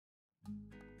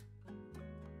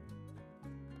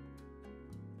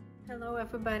Hello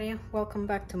everybody, welcome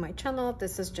back to my channel.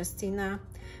 This is Justina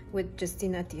with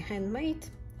JustynaTHandMade.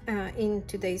 In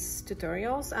today's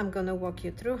tutorials, I'm gonna walk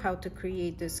you through how to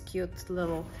create this cute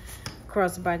little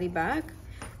crossbody bag.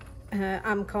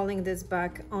 I'm calling this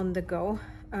bag on the go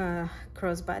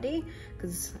crossbody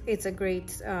because it's a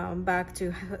great bag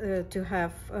to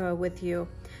have with you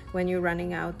when you're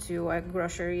running out to a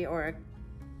grocery or a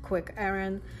quick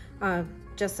errand.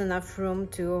 Just enough room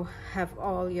to have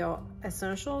all your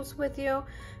essentials with you,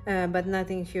 but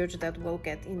nothing huge that will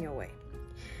get in your way.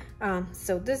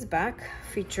 So this bag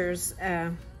features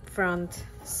a front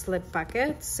slip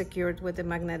pocket secured with a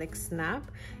magnetic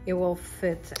snap. It will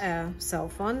fit a cell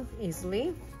phone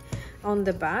easily. On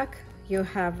the back you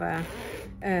have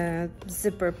a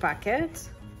zipper pocket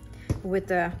with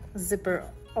a zipper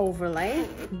overlay.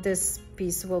 This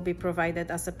piece will be provided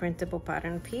as a printable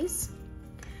pattern piece.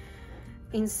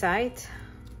 Inside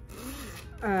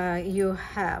you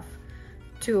have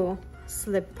two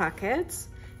slip pockets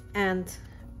and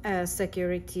a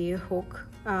security hook,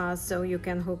 so you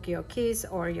can hook your keys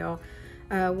or your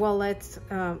wallet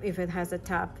if it has a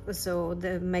tab, so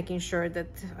making sure that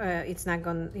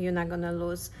you're not gonna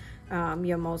lose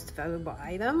your most valuable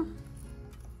item.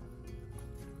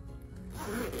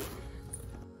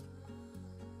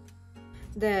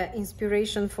 The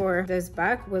inspiration for this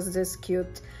bag was this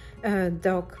cute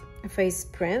dog face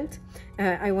print.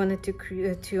 I wanted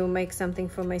to make something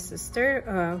for my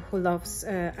sister who loves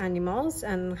animals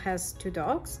and has two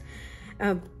dogs,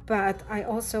 but I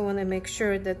also want to make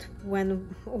sure that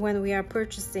when we are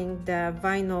purchasing the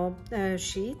vinyl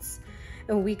sheets,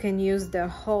 we can use the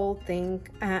whole thing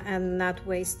and not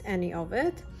waste any of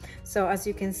it. So as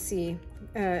you can see,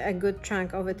 a good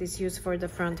chunk of it is used for the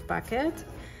front pocket.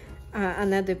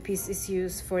 Another piece is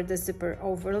used for the zipper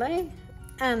overlay,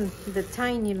 and the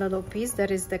tiny little piece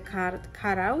that is the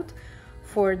cutout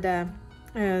for the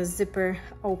zipper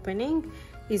opening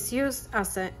is used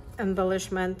as an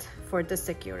embellishment for the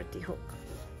security hook.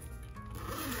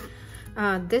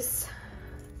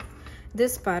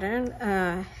 This pattern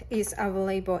is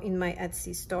available in my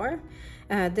Etsy store.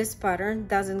 This pattern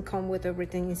doesn't come with a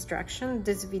written instruction.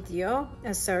 This video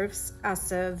serves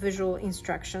as visual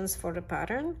instructions for the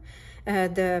pattern.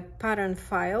 The pattern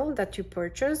file that you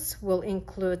purchase will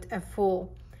include a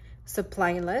full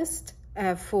supply list,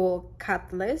 a full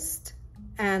cut list,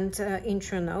 and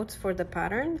intro notes for the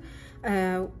pattern,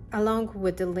 along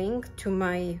with the link to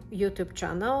my YouTube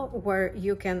channel, where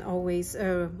you can always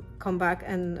come back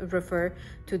and refer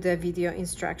to the video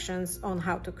instructions on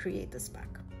how to create this bag.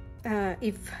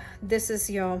 If this is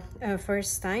your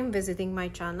first time visiting my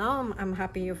channel, I'm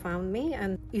happy you found me,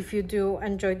 and if you do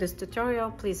enjoy this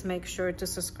tutorial, please make sure to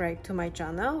subscribe to my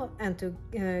channel and to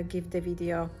give the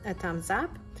video a thumbs up.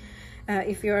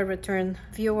 If you're a return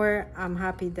viewer, I'm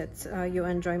happy that you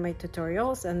enjoy my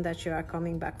tutorials and that you are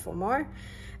coming back for more.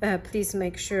 Please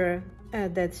make sure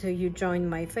that you join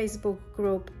my Facebook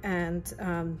group and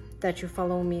that you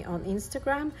follow me on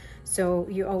Instagram, so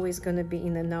you're always gonna be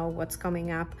in the know what's coming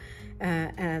up,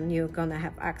 and you're gonna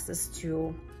have access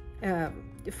to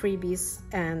freebies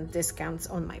and discounts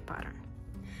on my pattern.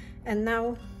 And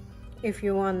now, if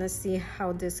you want to see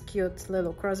how this cute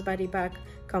little crossbody bag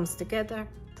comes together,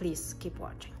 please keep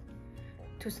watching.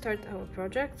 To start our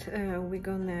project, we're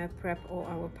gonna prep all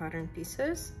our pattern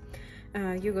pieces.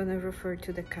 You're gonna refer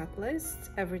to the cut list.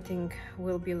 Everything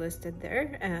will be listed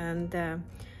there, and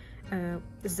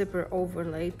the zipper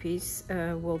overlay piece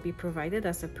will be provided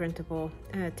as a printable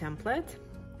template.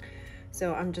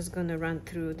 So I'm just gonna run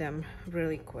through them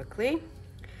really quickly.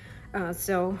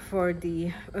 So for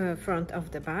the front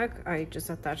of the bag, I just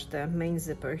attached the main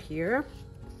zipper here.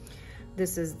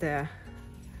 This is the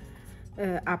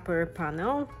upper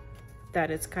panel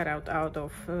that is cut out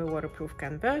of waterproof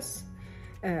canvas.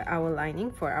 Our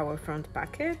lining for our front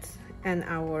pocket, and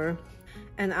our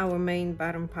main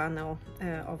bottom panel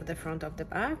of the front of the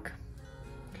bag.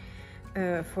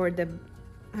 For the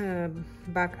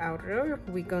back outer,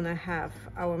 we're gonna have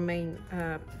our main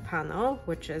panel,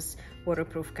 which is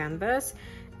waterproof canvas,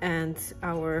 and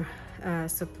our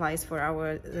supplies for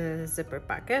our zipper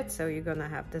pocket. So you're gonna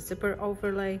have the zipper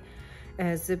overlay,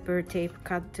 zipper tape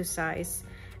cut to size,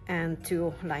 and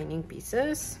two lining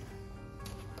pieces.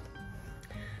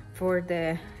 For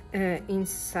the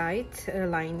inside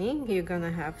lining, you're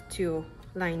gonna have two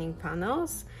lining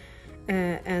panels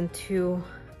and two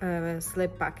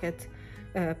slip pocket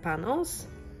panels.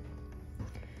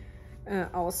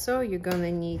 Also, you're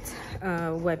gonna need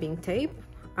webbing tape.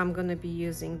 I'm gonna be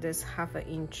using this 1/2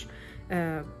 inch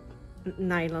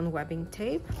nylon webbing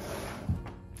tape.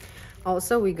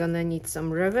 Also, we're gonna need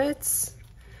some rivets,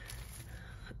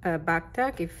 back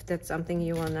tag if that's something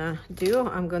you wanna do.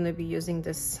 I'm gonna be using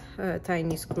this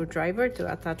tiny screwdriver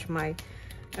to attach my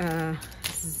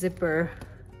zipper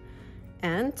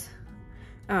end.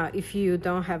 If you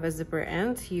don't have a zipper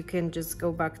end, you can just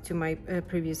go back to my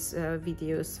previous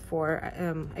videos, for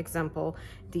example,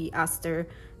 the Aster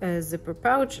zipper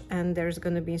pouch, and there's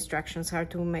going to be instructions how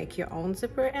to make your own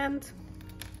zipper end.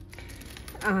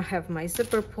 I have my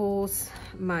zipper pulls,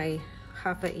 my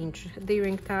 1/2 inch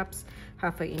D-ring tabs,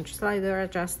 1/2 inch slider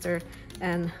adjuster,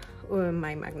 and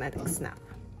my magnetic snap.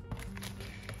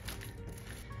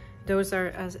 Those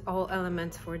are all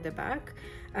elements for the back.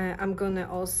 I'm gonna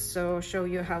also show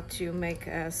you how to make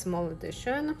a small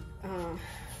addition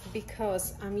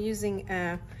because I'm using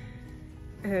a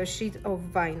sheet of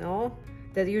vinyl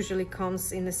that usually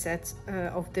comes in a set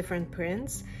of different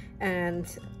prints, and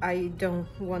I don't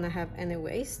want to have any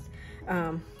waste.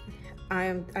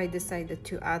 I decided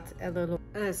to add a little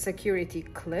security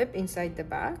clip inside the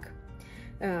back,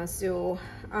 so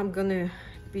I'm gonna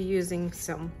be using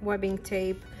some webbing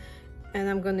tape, and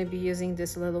I'm going to be using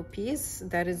this little piece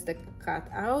that is the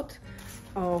cutout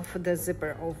of the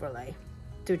zipper overlay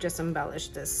to just embellish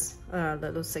this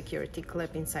little security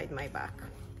clip inside my back.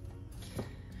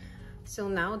 So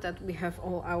now that we have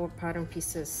all our pattern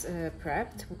pieces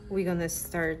prepped, we're going to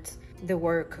start the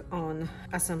work on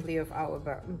assembly of our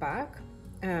back.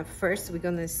 First, we're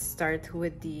going to start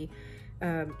with the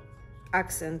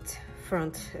accent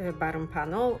front bottom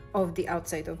panel of the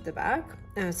outside of the back.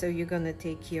 So you're going to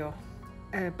take your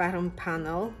bottom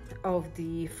panel of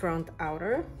the front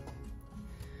outer.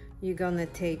 You're gonna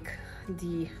take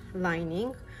the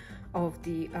lining of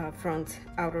the front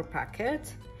outer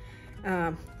pocket.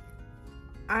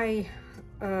 I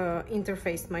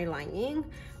interfaced my lining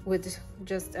with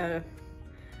just a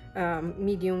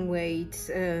medium weight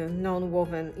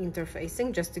non-woven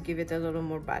interfacing, just to give it a little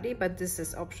more body, but this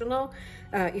is optional.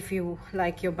 If you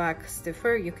like your back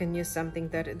stiffer, you can use something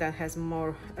that has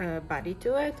more body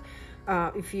to it.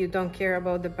 If you don't care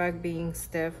about the back being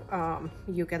stiff,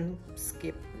 you can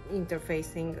skip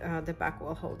interfacing. The back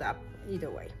will hold up either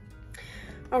way.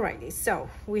 Alrighty, so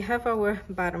we have our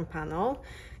bottom panel.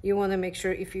 You want to make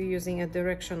sure, if you're using a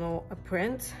directional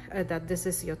print, that this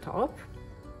is your top.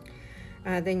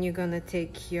 Then you're gonna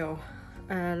take your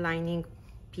lining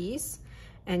piece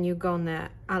and you're gonna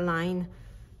align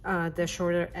the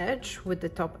shorter edge with the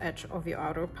top edge of your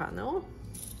outer panel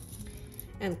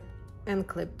and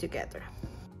clip together.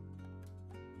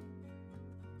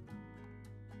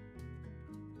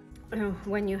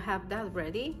 When you have that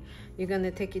ready, you're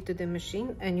gonna take it to the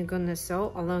machine and you're gonna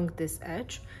sew along this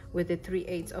edge with a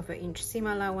 3/8 of an inch seam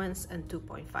allowance and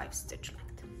 2.5 stitch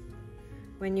length.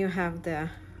 When you have the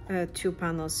two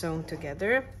panels sewn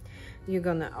together, you're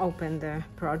gonna open the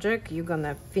project. You're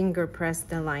gonna finger press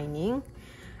the lining.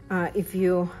 If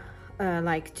you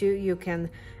like to, you can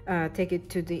take it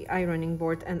to the ironing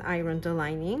board and iron the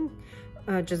lining.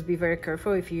 Just be very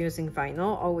careful if you're using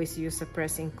vinyl. Always use a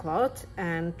pressing cloth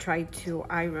and try to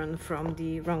iron from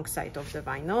the wrong side of the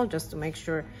vinyl, just to make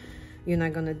sure you're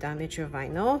not gonna damage your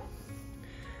vinyl.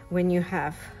 When you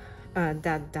have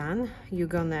that done, you're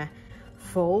gonna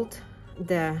fold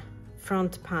the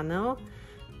front panel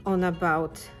on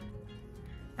about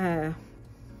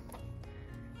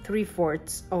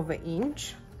 3/4 of an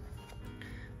inch.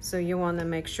 So you want to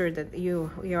make sure that you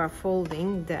are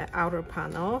folding the outer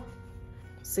panel.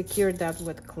 Secure that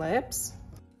with clips.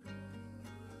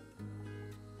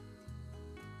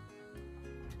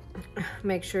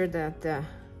 Make sure that the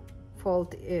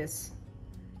fold is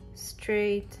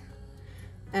straight,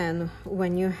 and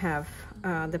when you have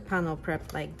the panel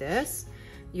prepped like this,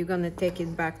 you're gonna take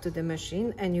it back to the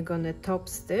machine and you're gonna top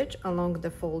stitch along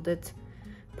the folded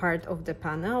part of the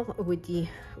panel with the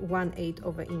 1/8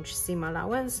 of an inch seam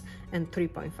allowance and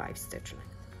 3.5 stitch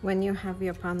length. When you have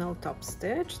your panel top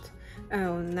stitched,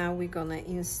 now we're gonna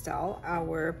install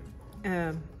our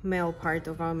male part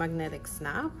of our magnetic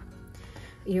snap.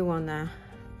 You wanna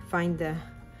find the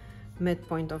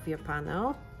midpoint of your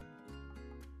panel.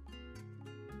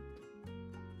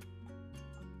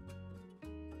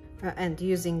 And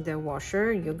using the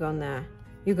washer, you're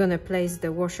gonna place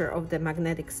the washer of the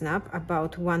magnetic snap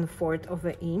about 1/4 of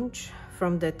an inch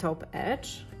from the top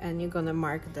edge, and you're gonna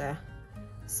mark the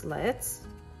slits.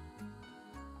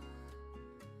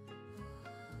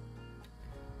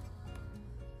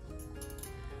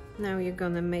 Now you're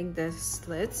gonna make the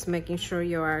slits, making sure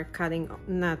you are cutting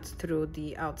not through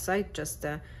the outside, just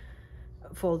the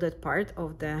folded part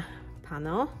of the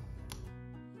panel.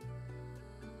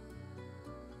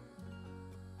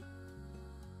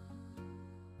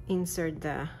 Insert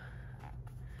the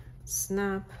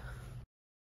snap.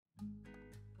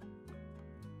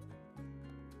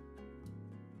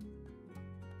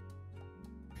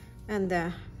 and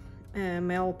the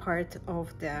male part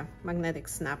of the magnetic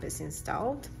snap is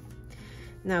installed.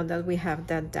 Now that we have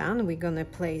that done, we're gonna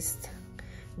place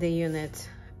the unit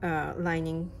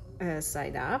lining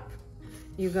side up.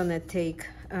 You're gonna take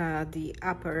the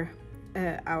upper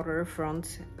outer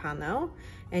front panel,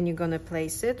 and you're gonna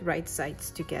place it right sides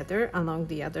together along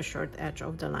the other short edge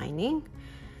of the lining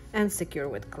and secure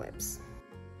with clips.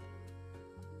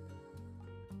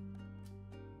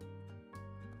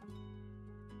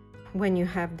 When you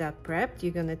have that prepped,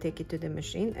 you're gonna take it to the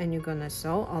machine and you're gonna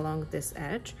sew along this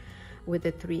edge with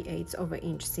a 3/8 of an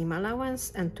inch seam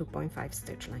allowance and 2.5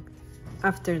 stitch length.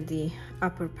 After the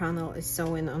upper panel is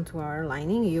sewn onto our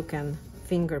lining, you can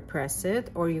finger press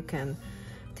it, or you can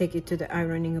take it to the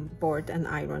ironing board and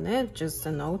iron it. Just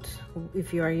a note,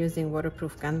 if you are using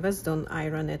waterproof canvas, don't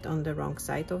iron it on the wrong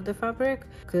side of the fabric,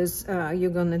 because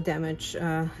you're gonna damage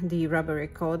the rubbery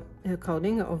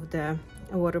coating of the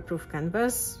waterproof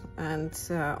canvas, and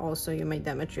also you may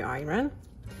damage your iron.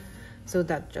 So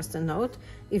that's just a note.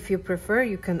 If you prefer,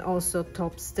 you can also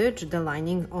top stitch the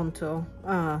lining onto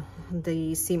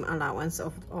the seam allowance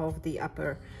of the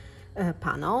upper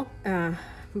panel,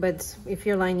 but if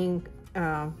your lining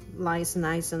lies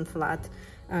nice and flat,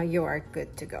 you are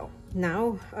good to go.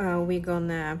 Now we're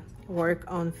gonna work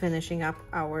on finishing up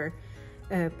our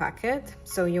packet.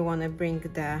 So you want to bring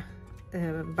the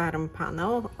bottom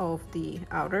panel of the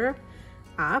outer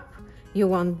up. You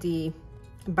want the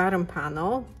bottom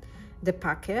panel, the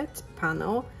packet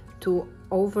panel, to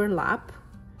overlap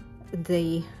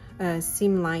the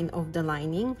seam line of the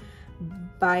lining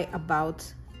by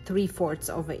about 3/4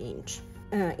 of an inch.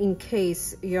 In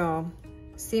case your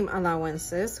seam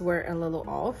allowances were a little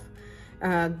off,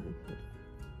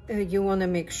 you want to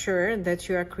make sure that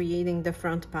you are creating the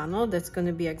front panel that's going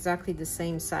to be exactly the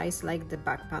same size like the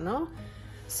back panel.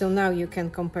 So now you can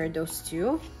compare those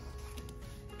two.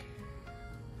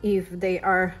 If they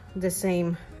are the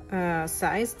same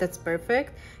size, that's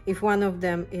perfect. If one of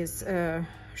them is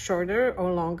shorter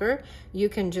or longer, you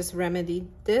can just remedy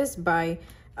this by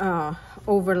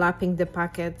overlapping the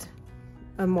packet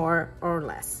more or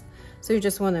less. So you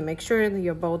just want to make sure that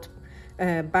your both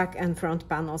back and front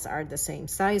panels are the same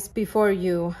size before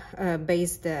you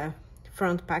base the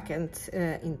front packet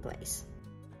in place.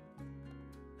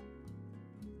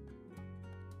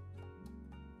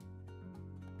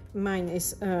 Mine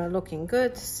is looking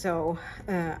good, so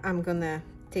I'm gonna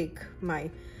take my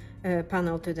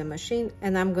panel to the machine,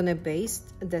 and I'm gonna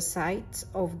baste the sides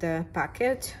of the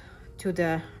packet to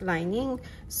the lining,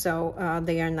 so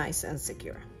they are nice and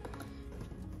secure.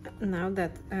 Now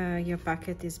that your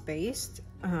packet is basted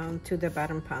to the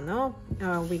bottom panel,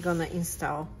 we're gonna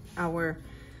install our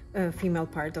female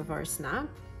part of our snap.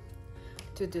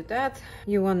 To do that,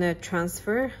 you want to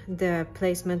transfer the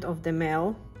placement of the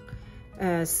male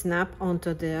snap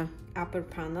onto the upper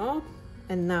panel,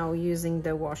 and now using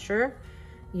the washer,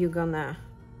 you're gonna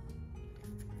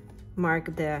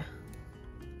mark the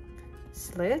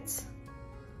slits.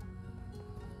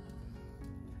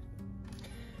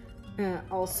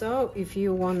 Also, if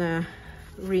you want to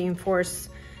reinforce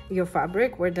your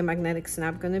fabric where the magnetic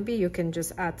snap gonna be, you can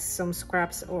just add some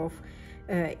scraps of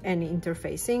any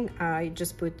interfacing. I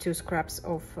just put 2 scraps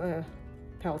of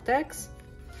Peltex.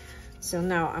 So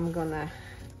now I'm gonna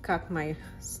cut my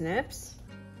snips.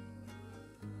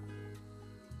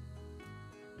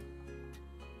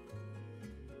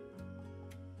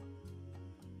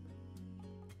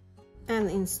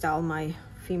 And install my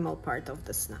female part of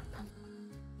the snap.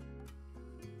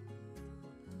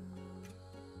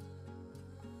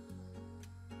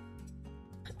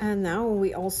 And now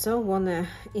we also want to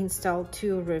install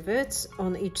 2 rivets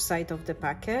on each side of the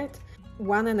packet,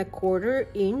 1¼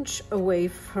 inch away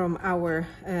from our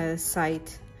side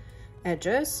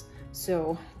edges.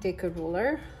 So take a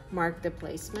ruler, mark the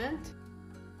placement.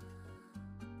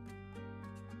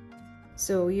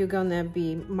 So you're gonna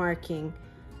be marking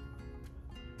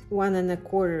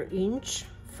 1¼ inch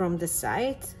from the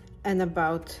side and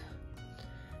about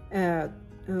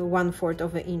 1/4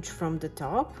 of an inch from the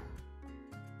top.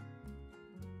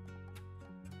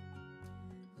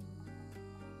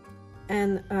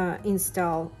 And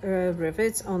install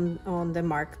rivets on the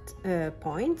marked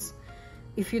points.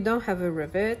 If you don't have a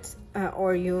rivet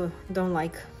or you don't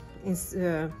like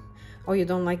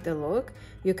the look,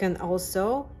 you can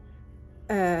also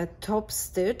top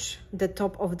stitch the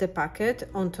top of the packet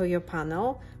onto your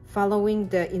panel, following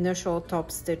the initial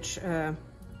top stitch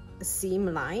seam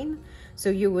line. So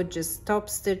you would just top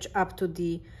stitch up to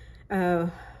the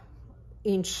 1¼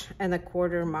 inch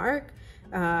mark.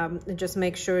 Just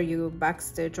make sure you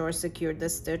backstitch or secure the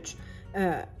stitch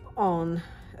on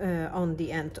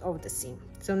the end of the seam.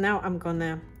 So now I'm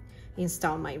gonna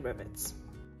install my rivets.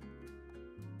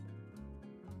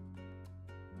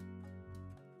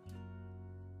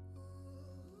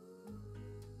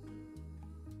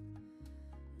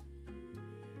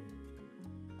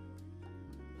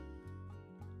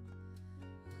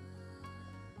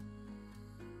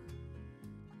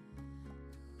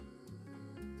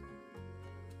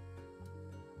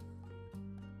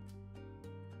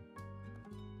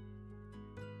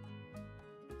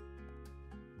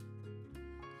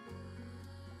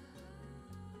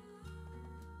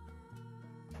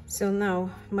 So now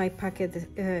my packet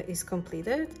is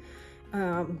completed.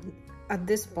 At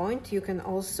this point, you can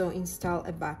also install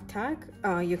a back tag.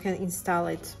 You can install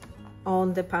it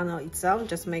on the panel itself.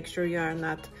 Just make sure you are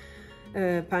not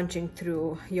punching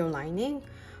through your lining,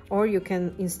 or you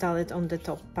can install it on the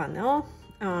top panel.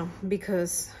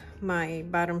 Because my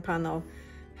bottom panel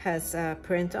has a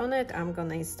print on it, I'm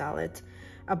gonna install it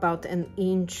about an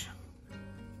inch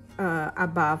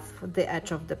above the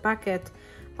edge of the packet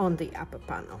on the upper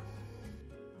panel.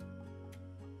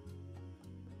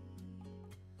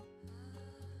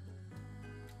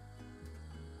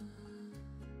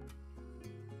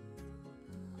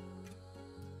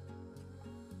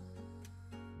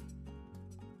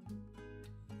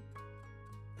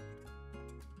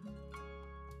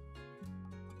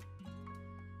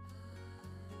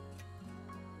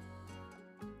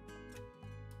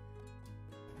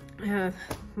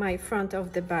 My front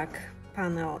of the back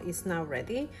panel is now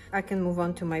ready. I can move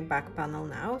on to my back panel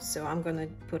now, so I'm gonna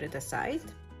put it aside.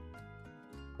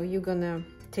 You're gonna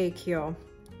take your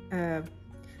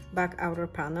back outer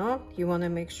panel. You want to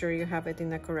make sure you have it in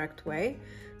the correct way.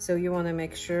 So you want to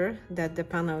make sure that the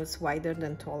panel is wider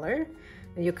than taller.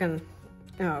 You can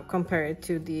compare it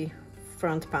to the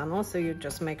front panel, so you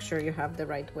just make sure you have the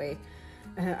right way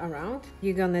around.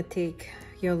 You're gonna take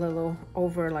your little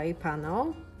overlay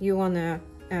panel. You want to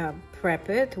prep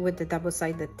it with the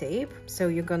double-sided tape. So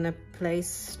you're gonna place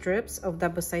strips of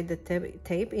double-sided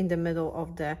tape in the middle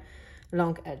of the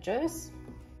long edges.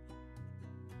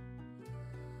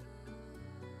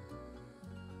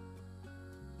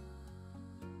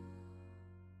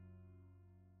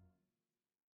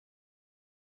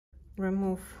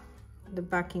 Remove the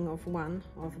backing of one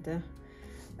of the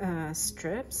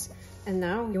strips, and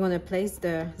now you want to place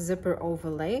the zipper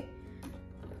overlay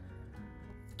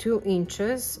 2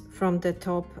 inches from the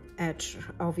top edge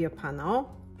of your panel,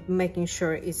 making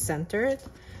sure it's centered.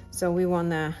 So we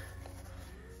want to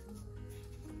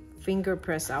finger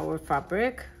press our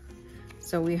fabric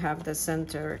so we have the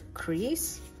center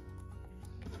crease.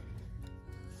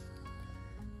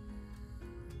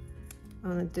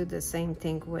 I'm going to do the same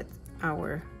thing with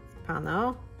our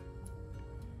panel.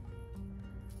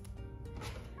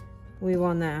 We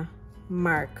want to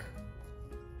mark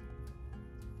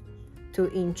 2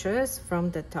 inches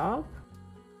from the top.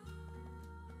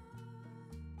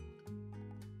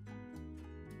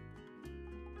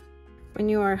 When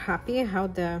you are happy how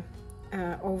the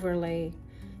overlay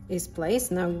is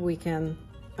placed, now we can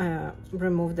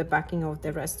remove the backing of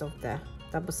the rest of the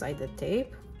double-sided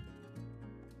tape.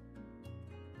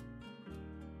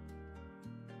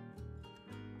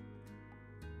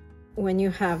 When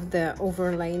you have the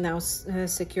overlay now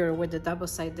secure with the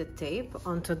double-sided tape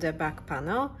onto the back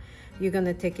panel, you're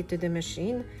gonna take it to the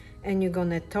machine and you're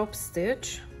gonna top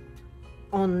stitch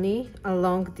only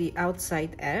along the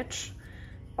outside edge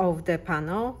of the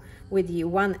panel with the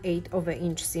 1/8 of an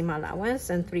inch seam allowance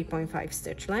and 3.5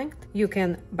 stitch length. You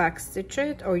can back stitch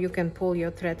it, or you can pull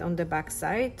your thread on the back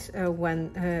side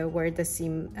where the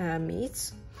seam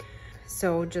meets.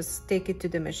 So just take it to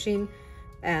the machine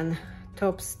and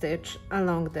top stitch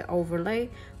along the overlay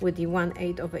with the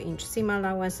 1/8 of an inch seam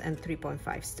allowance and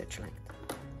 3.5 stitch length.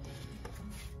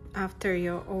 After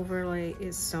your overlay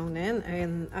is sewn in,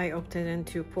 and I opted in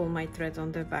to pull my thread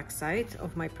on the back side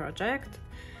of my project,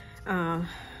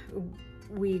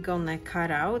 we gonna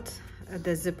cut out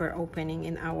the zipper opening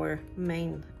in our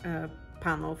main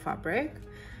panel fabric.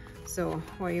 So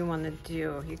what you want to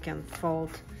do, you can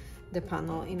fold the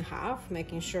panel in half,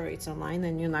 making sure it's aligned,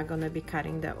 and you're not going to be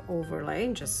cutting the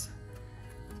overlay. Just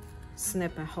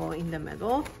snip a hole in the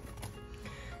middle,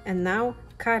 and now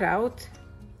cut out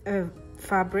a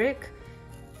fabric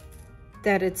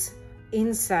that it's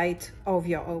inside of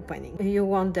your opening. You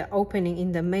want the opening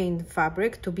in the main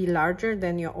fabric to be larger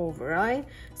than your overlay,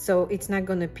 so it's not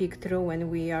going to peek through when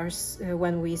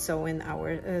we sew in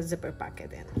our zipper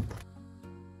pocket in.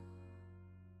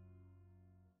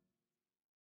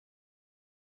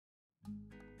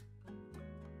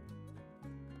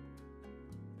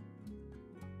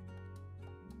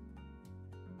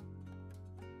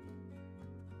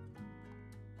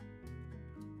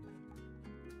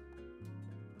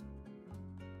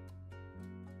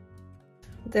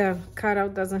 The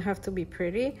cutout doesn't have to be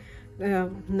pretty.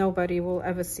 Nobody will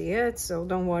ever see it, so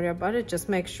don't worry about it. Just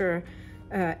make sure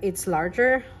it's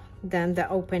larger than the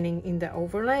opening in the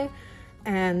overlay,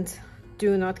 and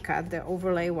do not cut the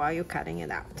overlay while you're cutting it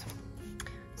out.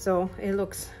 So it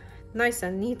looks nice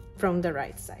and neat from the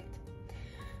right side.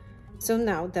 So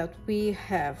now that we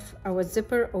have our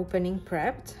zipper opening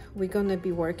prepped, we're gonna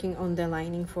be working on the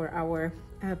lining for our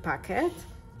pocket.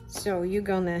 So you're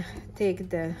gonna take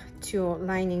the two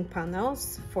lining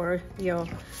panels for your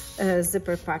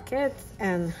zipper pocket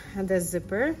and the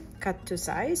zipper, cut to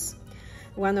size.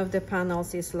 One of the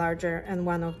panels is larger and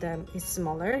one of them is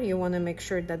smaller. You wanna make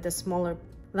sure that the smaller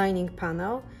lining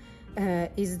panel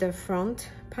is the front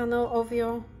panel of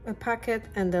your pocket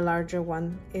and the larger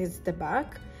one is the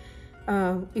back.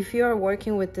 If you are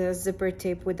working with the zipper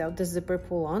tape without the zipper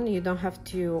pull on, you don't have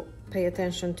to pay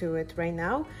attention to it right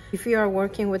now. If you are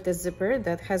working with a zipper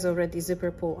that has already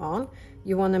zipper pull on,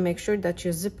 you want to make sure that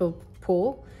your zipper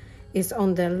pull is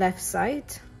on the left side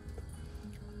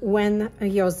when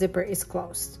your zipper is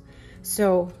closed.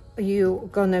 So you're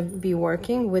gonna be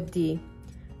working with the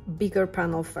bigger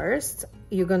panel first.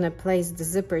 You're gonna place the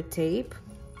zipper tape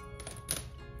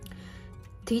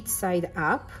teeth side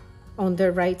up on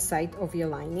the right side of your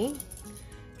lining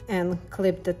and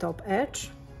clip the top edge.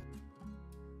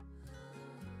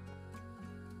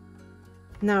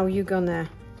 Now you're gonna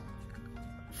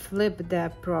flip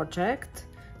the project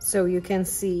so you can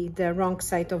see the wrong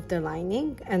side of the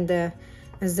lining and the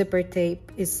zipper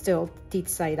tape is still teeth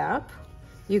side up.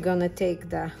 You're gonna take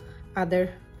the other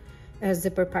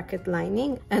zipper pocket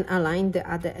lining and align the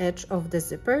other edge of the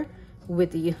zipper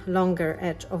with the longer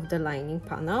edge of the lining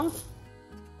panel.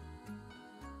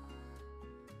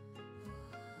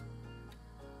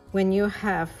 When you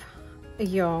have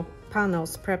your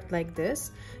panels prepped like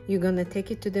this, you're gonna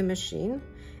take it to the machine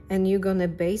and you're gonna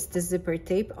baste the zipper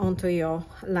tape onto your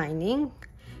lining.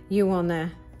 You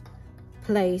wanna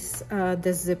place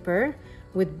the zipper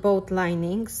with both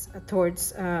linings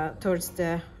towards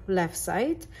the left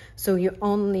side, so you're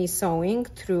only sewing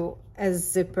through a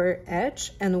zipper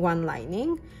edge and one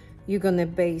lining. You're gonna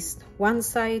baste one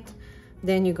side,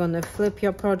 then you're gonna flip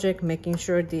your project, making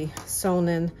sure the sewn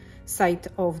in side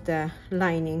of the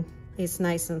lining is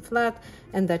nice and flat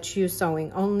and that you're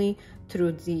sewing only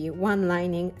through the one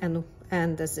lining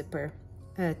and the zipper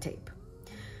tape.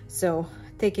 So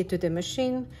take it to the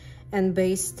machine and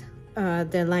baste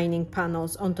the lining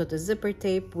panels onto the zipper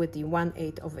tape with the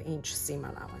 1/8 of an inch seam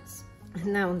allowance.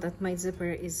 Now that my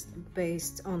zipper is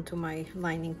basted onto my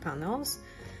lining panels,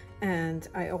 and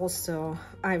I also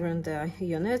ironed the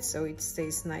unit so it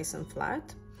stays nice and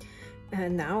flat,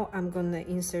 and now I'm gonna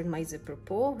insert my zipper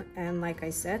pull. And like I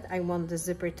said, I want the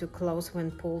zipper to close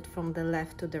when pulled from the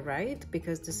left to the right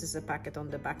because this is a pocket on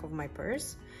the back of my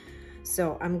purse.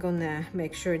 So I'm gonna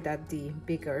make sure that the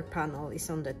bigger panel is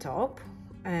on the top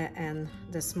and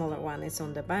the smaller one is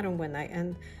on the bottom when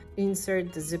I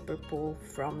insert the zipper pull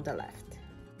from the left.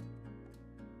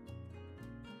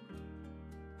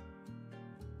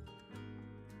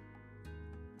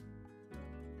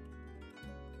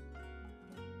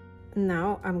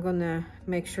 Now I'm gonna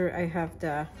make sure I have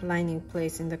the lining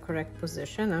placed in the correct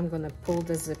position. I'm gonna pull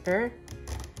the zipper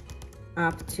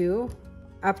up to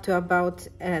about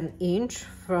an inch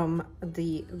from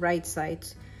the right side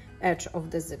edge of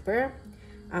the zipper.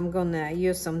 I'm gonna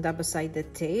use some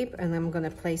double-sided tape and I'm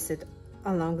gonna place it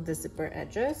along the zipper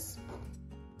edges.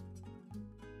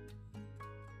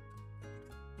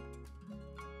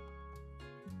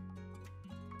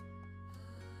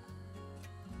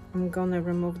 I'm gonna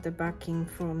remove the backing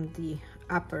from the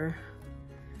upper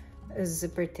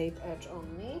zipper tape edge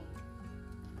only.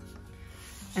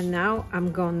 And now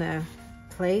I'm gonna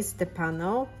place the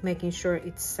panel, making sure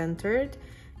it's centered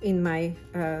in my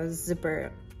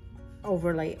zipper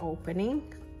overlay opening.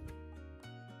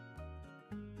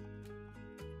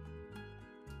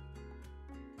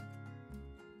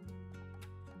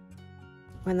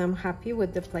 When I'm happy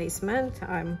with the placement,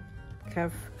 I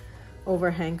have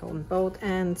overhang on both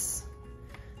ends.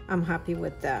 I'm happy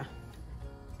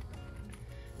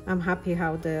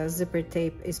how the zipper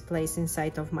tape is placed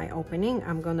inside of my opening.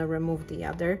 I'm gonna remove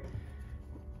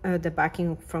the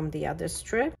backing from the other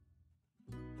strip.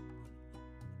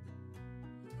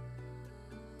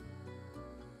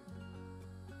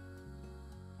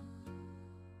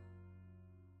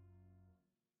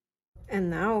 And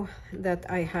now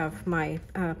that I have my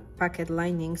pocket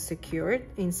lining secured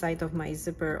inside of my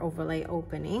zipper overlay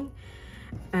opening,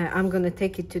 I'm gonna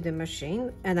take it to the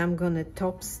machine and I'm gonna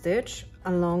top stitch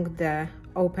along the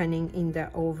opening in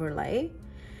the overlay,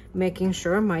 making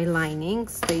sure my lining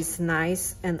stays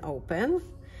nice and open.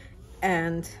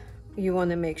 and you want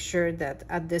to make sure that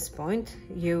at this point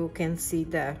you can see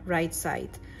the right side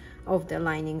of the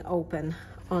lining open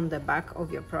on the back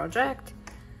of your project,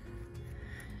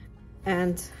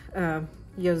 and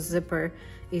your zipper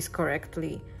is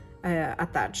correctly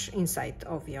attached inside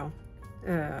of your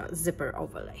zipper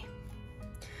overlay.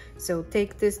 So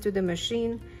take this to the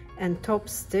machine and top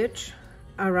stitch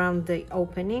around the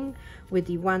opening with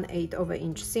the 1/8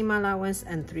 inch seam allowance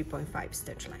and 3.5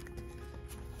 stitch length.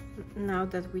 Now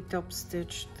that we top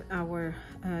stitched our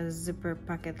zipper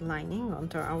pocket lining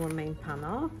onto our main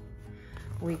panel,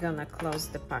 we're gonna close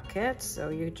the pocket. So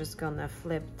you're just gonna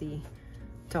flip the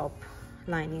top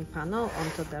lining panel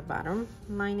onto the bottom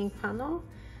lining panel,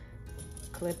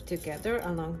 clip together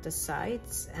along the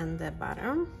sides and the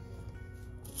bottom.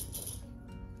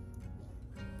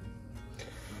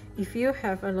 If you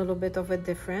have a little bit of a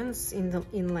difference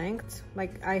in length,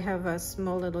 like I have a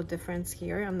small little difference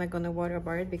here, I'm not going to worry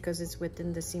about it because it's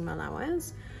within the seam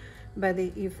allowance. But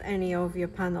if any of your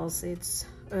panels it's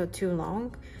too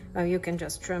long, you can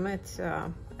just trim it,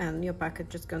 and your pocket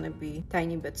just going to be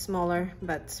tiny bit smaller,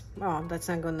 but that's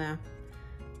not going to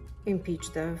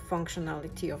impeach the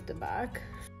functionality of the bag.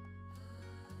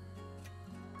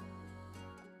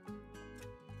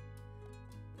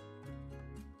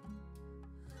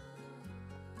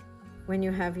 When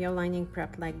you have your lining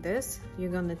prepped like this,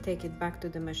 you're gonna take it back to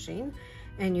the machine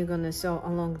and you're gonna sew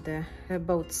along the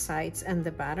both sides and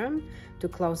the bottom to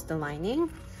close the lining.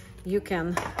 You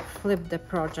can flip the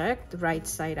project right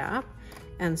side up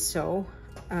and sew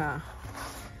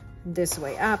this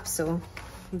way up, so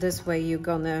this way you're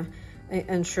gonna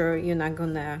ensure you're not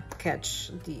gonna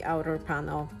catch the outer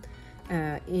panel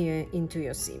into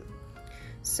your seam.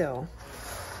 So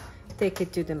take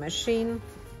it to the machine,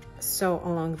 sew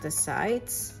along the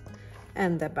sides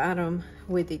and the bottom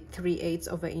with the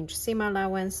 3/8 inch seam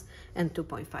allowance and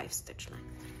 2.5 stitch length.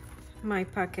 My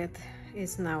pocket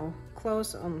is now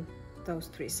closed on those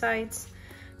 3 sides.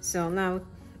 So now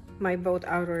my both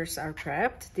outers are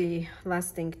prepped. The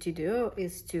last thing to do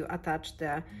is to attach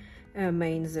the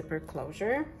main zipper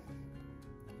closure.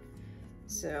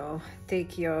 So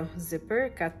take your zipper,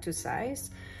 cut to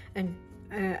size, and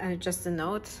just a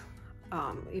note,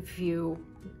 if you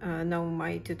know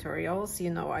my tutorials,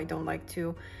 you know I don't like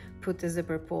to put the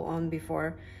zipper pull on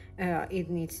before it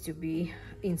needs to be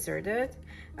inserted,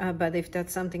 but if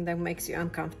that's something that makes you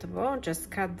uncomfortable, just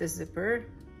cut the zipper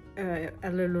a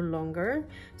little longer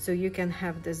so you can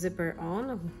have the zipper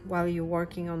on while you're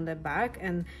working on the bag,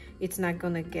 and it's not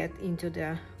gonna get into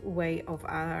the way of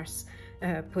us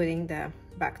putting the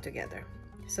bag together.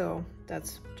 So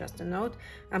that's just a note.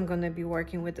 I'm gonna be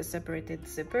working with a separated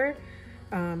zipper,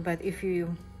 but if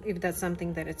that's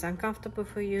something that it's uncomfortable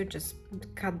for you, just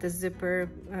cut the zipper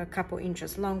a couple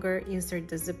inches longer, insert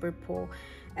the zipper pull,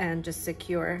 and just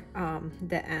secure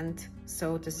the end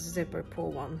so the zipper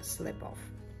pull won't slip off.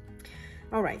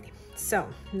 Alrighty, so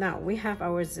now we have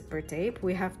our zipper tape.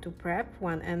 We have to prep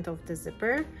one end of the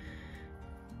zipper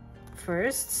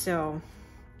first. So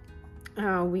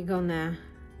we're gonna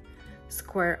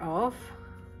square off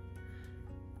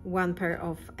one pair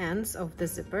of ends of the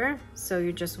zipper. So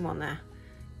you just wanna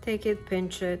take it,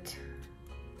 pinch it,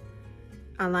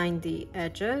 align the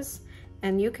edges,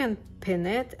 and you can pin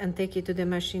it and take it to the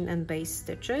machine and base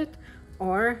stitch it,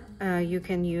 or you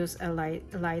can use a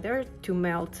lighter to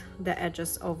melt the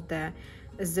edges of the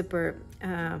zipper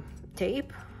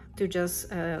tape to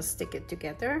just stick it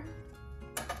together.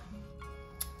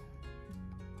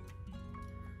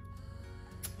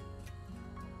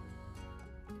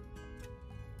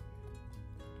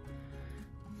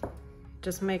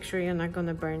 Just make sure you're not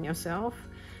gonna burn yourself,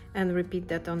 and repeat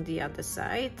that on the other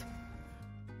side.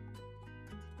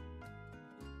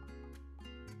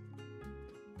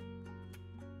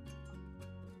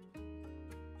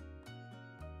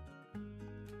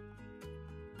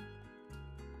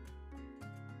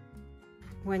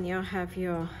 When you have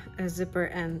your zipper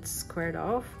end squared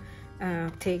off,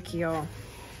 take your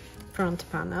front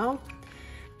panel,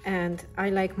 and I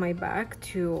like my bag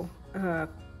to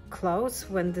close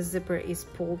when the zipper is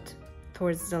pulled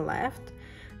towards the left.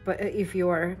 But if you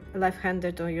are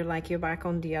left-handed or you like your bag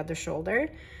on the other shoulder,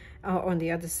 on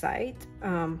the other side,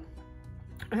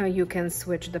 you can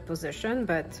switch the position,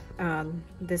 but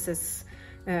this is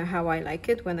how I like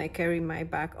it when I carry my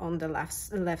bag on the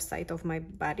left side of my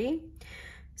body.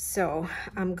 So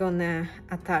I'm gonna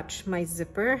attach my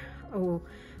zipper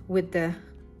with the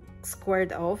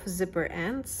squared off zipper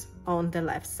ends on the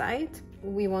left side.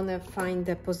 We want to find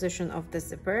the position of the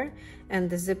zipper, and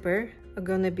the zipper are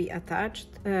going to be attached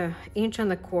 1.25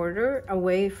 inches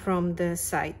away from the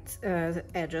side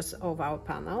edges of our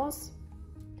panels.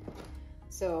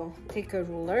 So take a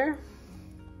ruler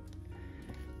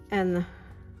and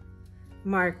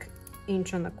mark 1.25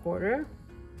 inches.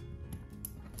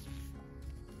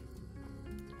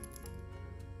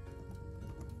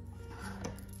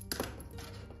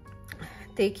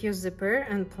 Take your zipper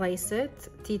and place it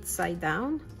teeth side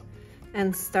down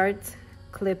and start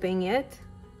clipping it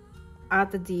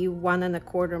at the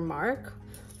 1.25 mark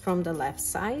from the left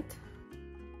side.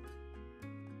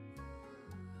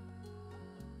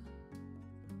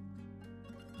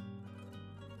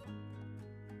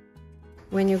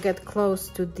 When you get close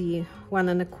to the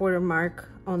 1.25 mark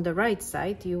on the right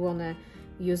side, you want to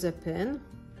use a pin,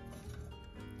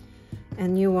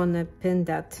 and you want to pin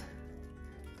that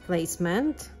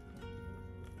placement,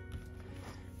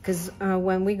 because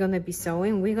when we're going to be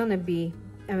sewing, we're going to be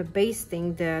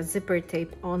basting the zipper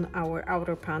tape on our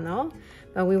outer panel,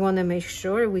 but we want to make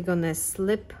sure we're going to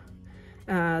slip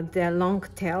the long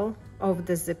tail of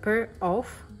the zipper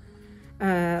off,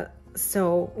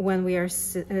 so when we are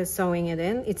sewing it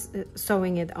in,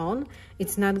 sewing it on,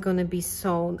 it's not going to be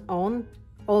sewn on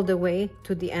all the way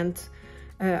to the end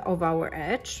of our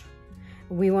edge.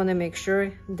 We want to make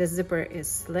sure the zipper is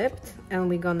slipped, and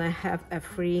we're gonna have a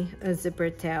free zipper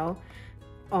tail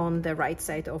on the right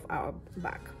side of our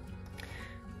bag.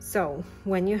 So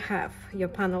when you have your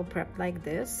panel prepped like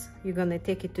this, you're gonna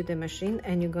take it to the machine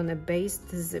and you're gonna baste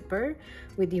the zipper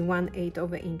with the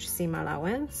 1/8 inch seam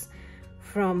allowance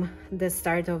from the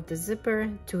start of the zipper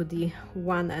to the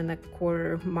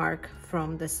 1.25 mark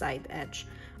from the side edge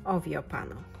of your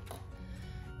panel.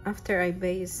 After I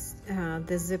baste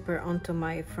the zipper onto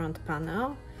my front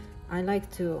panel, I like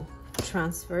to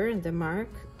transfer the mark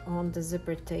on the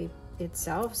zipper tape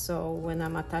itself, so when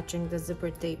I'm attaching the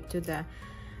zipper tape to the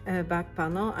back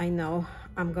panel, I know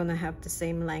I'm gonna have the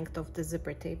same length of the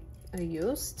zipper tape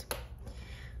used.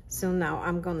 So now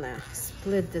I'm gonna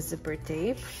split the zipper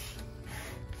tape,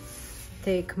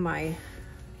 take my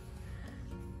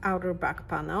outer back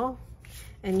panel,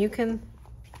 and you can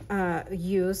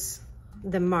use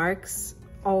the marks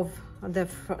of the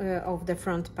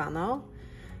front panel.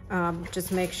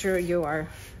 Just make sure you are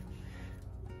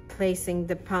placing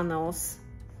the panels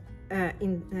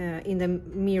in the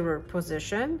mirror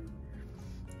position.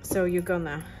 So you're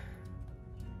gonna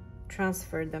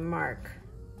transfer the mark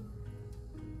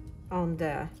on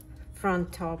the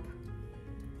front top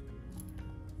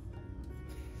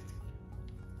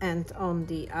and on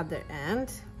the other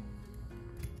end.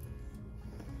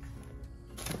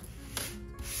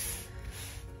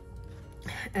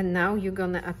 And now you're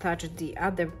gonna attach the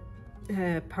other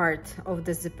part of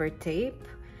the zipper tape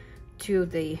to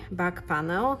the back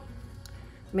panel,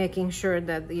 making sure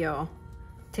that your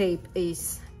tape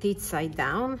is teeth side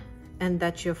down and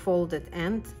that your folded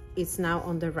end is now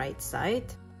on the right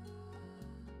side.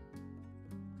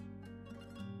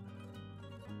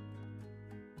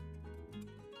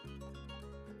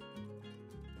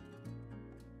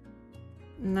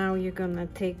 Now you're gonna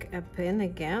take a pin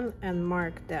again and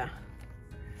mark the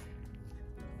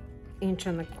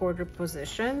 1.25 inch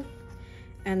position,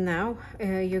 and now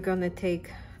you're gonna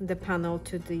take the panel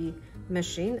to the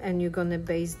machine and you're gonna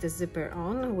baste the zipper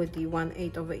on with the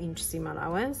 1/8 inch seam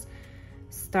allowance,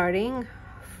 starting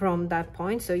from that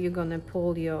point. So you're gonna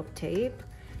pull your tape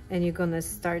and you're gonna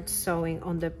start sewing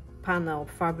on the panel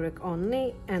fabric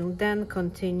only, and then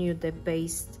continue the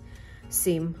baste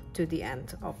seam to the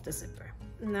end of the zipper.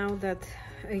 Now that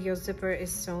your zipper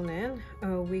is sewn in,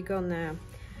 we're gonna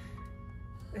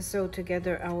sew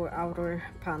together our outer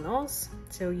panels.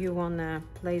 So you want to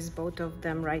place both of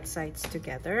them right sides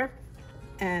together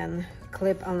and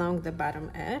clip along the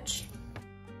bottom edge.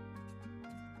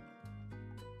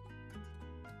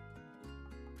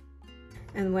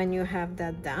 And when you have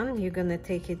that done, you're gonna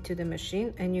take it to the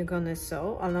machine and you're gonna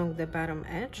sew along the bottom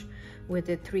edge with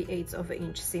the 3/8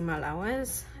 inch seam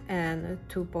allowance and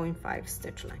 2.5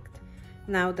 stitch length.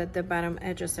 Now that the bottom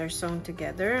edges are sewn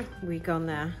together, we're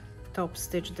gonna top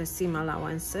stitch the seam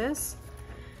allowances.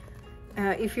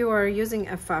 If you are using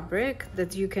a fabric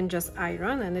that you can just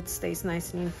iron and it stays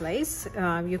nicely in place,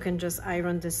 you can just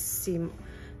iron the seam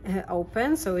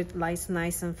open so it lies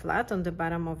nice and flat on the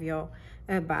bottom of your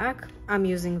bag. I'm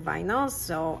using vinyl,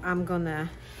 so I'm gonna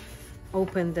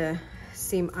open the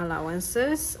seam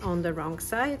allowances on the wrong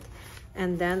side,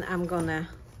 and then I'm gonna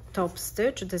top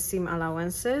stitch the seam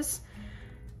allowances,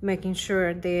 making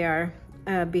sure they are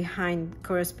behind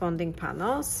corresponding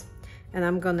panels, and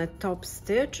I'm gonna top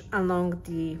stitch along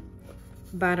the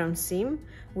bottom seam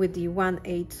with the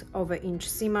 1/8 inch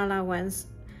seam allowance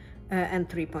and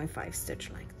 3.5 stitch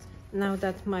length. Now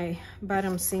that my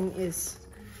bottom seam is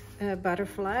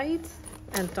butterflied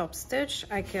and top stitch,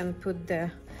 I can put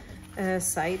the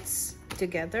sides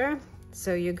together.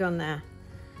 So you're gonna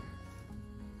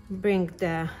bring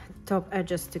the top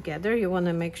edges together. You want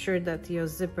to make sure that your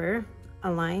zipper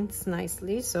aligns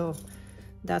nicely, so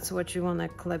that's what you want to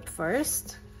clip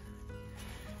first,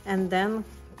 and then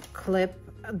clip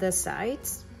the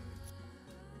sides.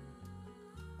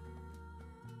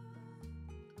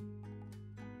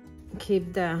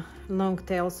 Keep the long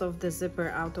tails of the zipper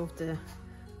out of the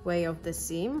way of the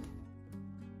seam.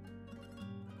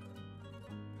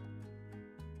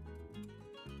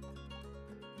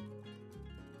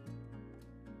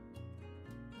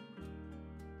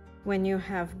 When you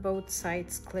have both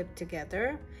sides clipped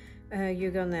together,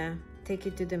 you're gonna take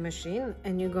it to the machine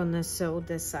and you're gonna sew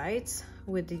the sides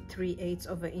with the 3/8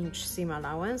 of an inch seam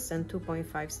allowance and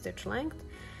 2.5 stitch length.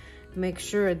 Make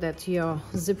sure that your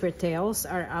zipper tails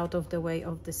are out of the way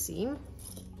of the seam.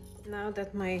 Now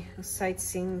that my side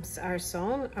seams are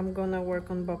sewn, I'm gonna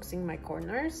work on boxing my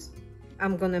corners.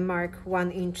 I'm gonna mark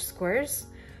 1 inch squares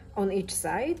on each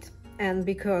side, and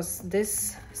because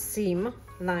this seam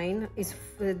line is,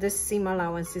 this seam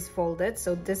allowance is folded,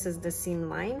 so this is the seam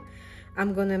line,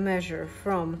 I'm gonna measure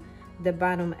from the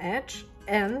bottom edge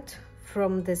and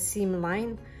from the seam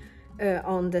line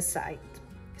on the side.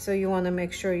 So you want to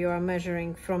make sure you are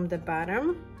measuring from the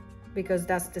bottom, because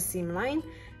that's the seam line,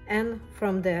 and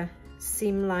from the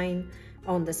seam line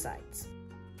on the sides.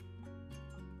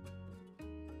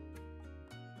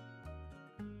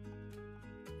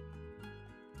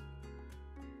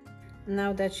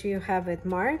 Now that you have it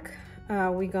marked,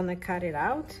 we're gonna cut it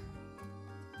out.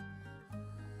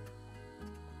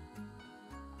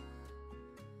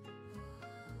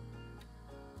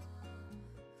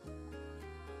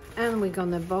 And we're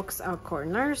gonna box our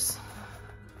corners.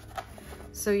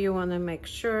 So you wanna make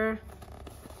sure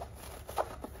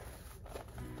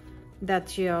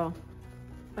that your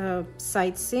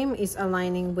side seam is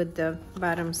aligning with the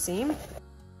bottom seam.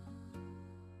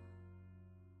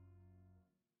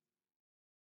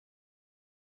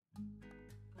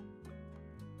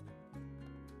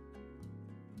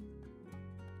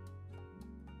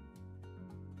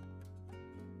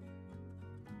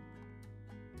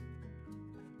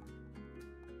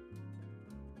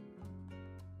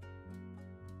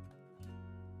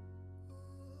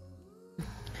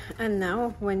 And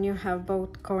now when you have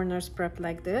both corners prepped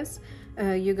like this,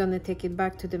 you're gonna take it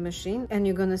back to the machine and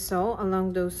you're gonna sew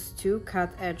along those two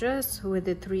cut edges with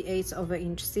the 3/8 of an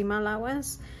inch seam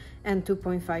allowance and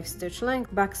 2.5 stitch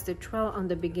length, back stitch well on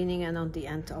the beginning and on the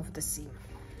end of the seam.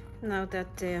 Now that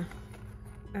the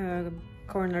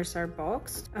corners are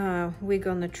boxed, we're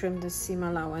gonna trim the seam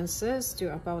allowances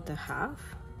to about a half.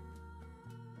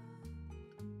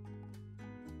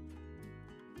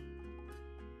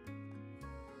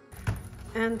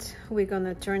 And we're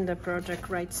gonna turn the project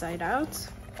right side out.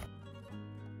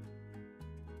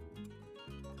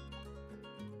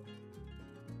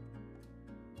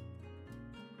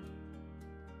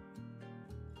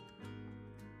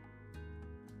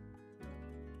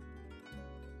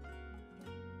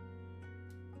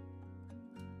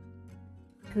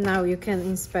 Now you can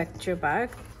inspect your bag,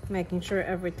 making sure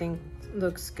everything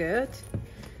looks good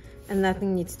and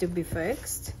nothing needs to be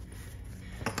fixed.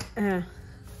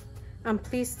 I'm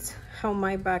pleased how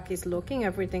my bag is looking.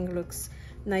 Everything looks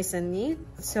nice and neat.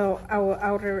 So our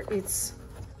outer is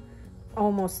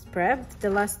almost prepped.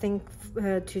 The last thing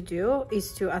to do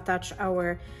is to attach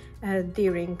our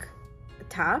D-ring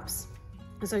tabs.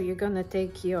 So you're gonna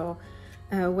take your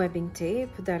webbing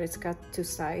tape that is cut to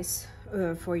size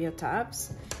for your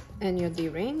tabs and your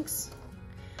D-rings,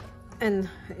 and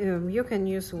you can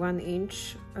use 1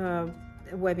 inch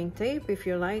webbing tape if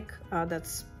you like.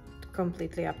 That's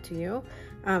completely up to you.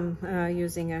 I'm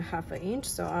using a 1/2 inch,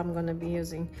 so I'm gonna be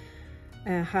using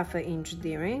 1/2 inch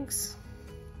D-rings.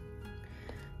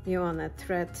 You wanna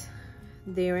thread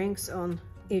D-rings on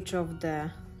each of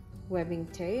the webbing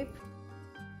tape.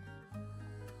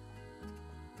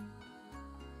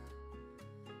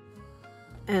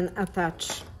 And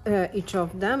attach each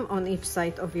of them on each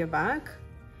side of your bag.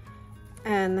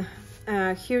 And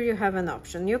here you have an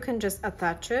option. You can just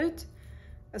attach it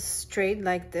straight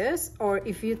like this, or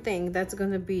if you think that's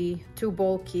going to be too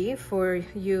bulky for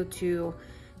you to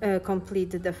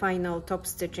complete the final top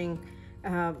stitching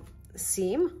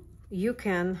seam, you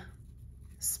can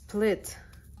split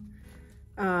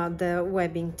the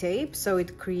webbing tape so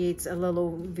it creates a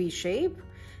little V shape,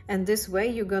 and this way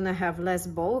you're gonna have less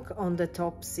bulk on the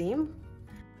top seam.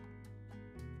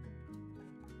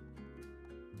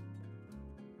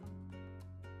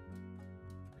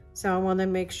 So I want to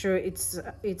make sure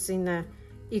it's in a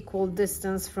equal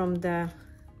distance from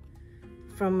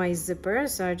from my zipper,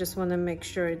 so I just want to make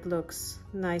sure it looks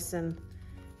nice and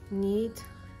neat.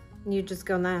 You're just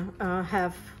gonna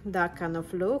have that kind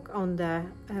of look on the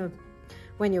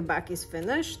when your bag is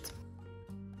finished.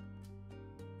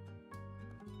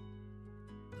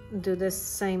 Do the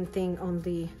same thing on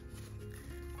the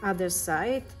other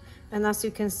side, and as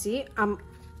you can see, I'm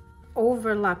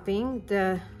overlapping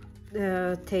the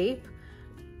tape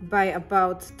by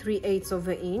about 3/8 of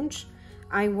an inch.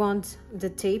 I want the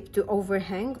tape to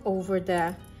overhang over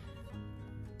the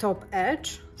top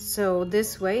edge, so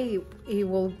this way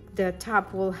the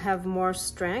top will have more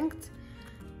strength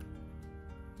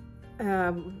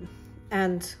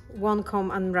and won't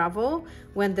come unravel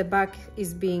when the bag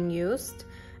is being used,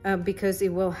 because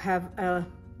it will have a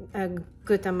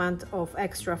good amount of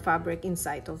extra fabric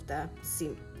inside of the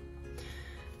seam.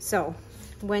 So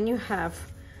when you have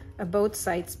both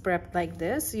sides prepped like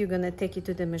this, you're gonna take it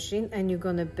to the machine and you're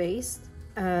gonna baste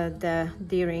the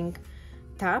D-ring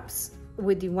tabs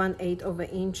with the 1/8 of an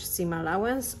inch seam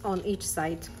allowance on each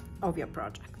side of your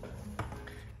project.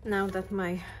 Now that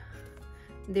my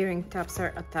D-ring tabs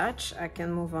are attached, I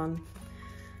can move on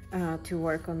to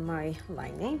work on my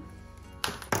lining.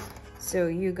 So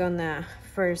you're gonna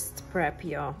first prep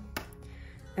your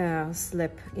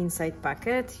slip inside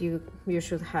pocket. You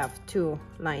should have 2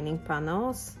 lining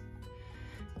panels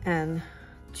and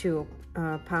 2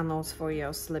 panels for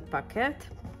your slip pocket.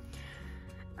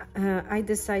 I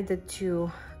decided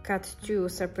to cut 2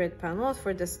 separate panels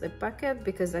for the slip pocket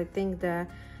because I think the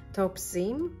top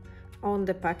seam on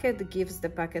the pocket gives the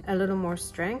pocket a little more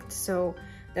strength, so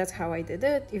that's how I did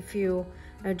it. If you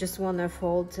just want to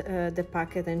fold the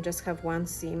pocket and just have one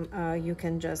seam, you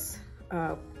can just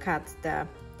cut the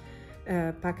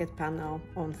pocket panel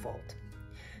on fold.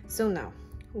 So now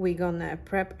we're gonna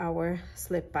prep our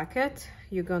slip pocket.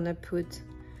 You're gonna put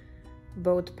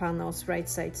both panels right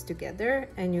sides together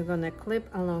and you're gonna clip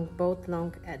along both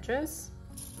long edges.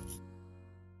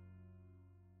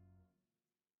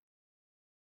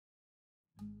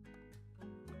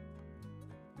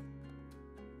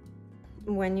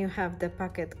 When you have the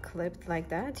pocket clipped like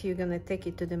that, you're gonna take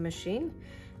it to the machine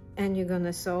and you're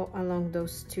gonna sew along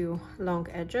those 2 long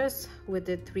edges with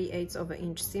the 3/8 of an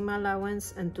inch seam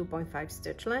allowance and 2.5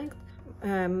 stitch length.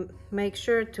 Make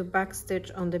sure to back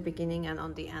stitch on the beginning and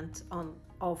on the end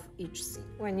of each seam.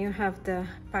 When you have the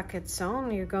pocket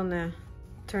sewn, you're gonna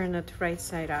turn it right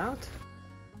side out.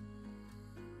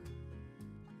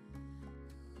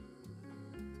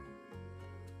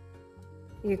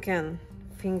 You can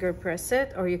finger press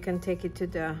it, or you can take it to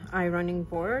the ironing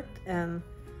board and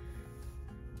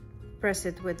press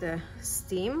it with the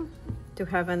steam to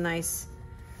have a nice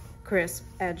crisp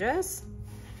edges.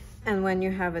 And when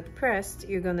you have it pressed,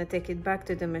 you're gonna take it back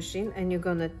to the machine and you're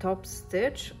gonna top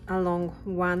stitch along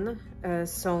one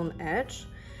sewn edge,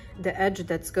 the edge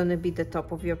that's gonna be the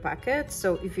top of your pocket.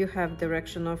 So if you have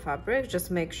directional fabric,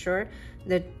 just make sure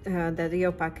that that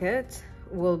your pocket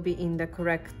will be in the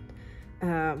correct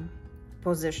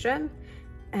position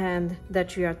and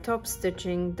that you are top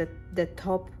stitching the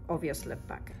top of your slip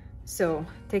pocket. So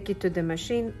take it to the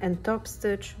machine and top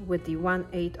stitch with the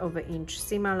 1/8 of an inch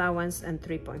seam allowance and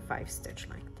 3.5 stitch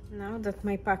length. Now that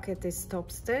my pocket is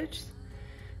top stitched,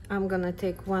 I'm gonna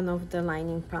take one of the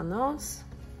lining panels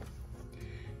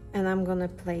and I'm gonna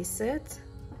place it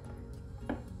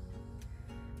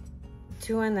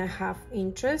 2.5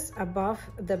 inches above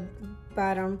the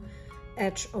bottom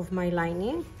edge of my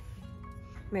lining.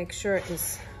 Make sure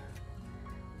it's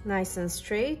nice and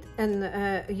straight, and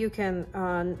you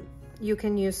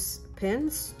can use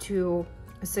pins to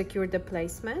secure the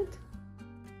placement.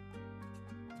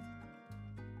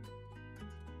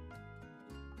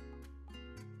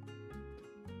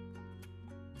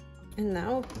 And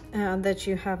now that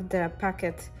you have the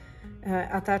pocket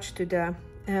attached to the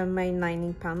main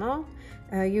lining panel,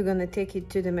 you're gonna take it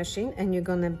to the machine and you're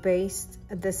gonna baste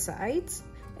the sides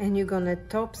and you're gonna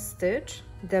top stitch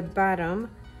the bottom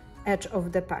edge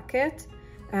of the pocket.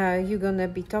 You're gonna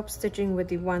be top stitching with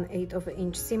the 1/8 of an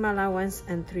inch seam allowance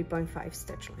and 3.5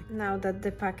 stitch length. Now that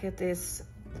the pocket is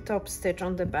top stitched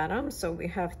on the bottom, so we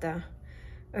have the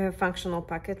functional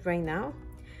pocket right now,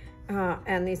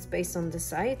 and it's based on the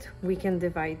side. We can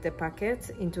divide the pocket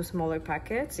into smaller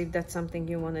pockets if that's something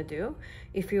you want to do.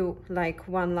 If you like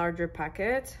one larger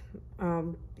pocket,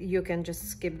 you can just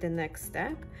skip the next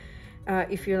step.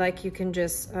 If you like, you can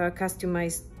just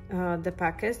customize the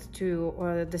packet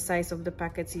to the size of the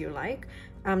packets you like.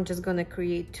 I'm just gonna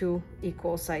create 2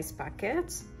 equal size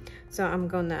packets. So I'm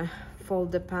gonna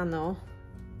fold the panel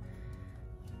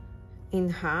in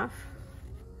half.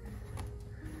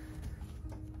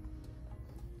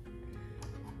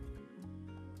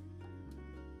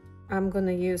 I'm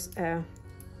gonna use a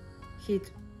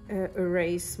heat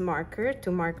erase marker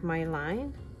to mark my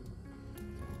line.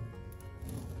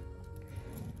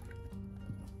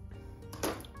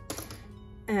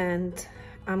 And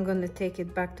I'm gonna take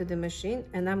it back to the machine,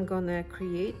 and I'm gonna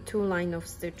create 2 lines of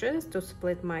stitches to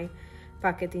split my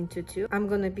pocket into 2. I'm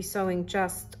gonna be sewing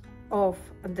just off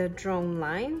the drawn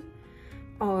line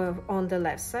on the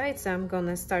left side. So I'm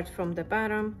gonna start from the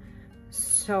bottom,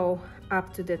 sew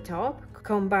up to the top,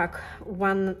 come back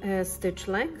 1 stitch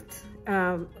length.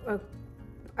 I'm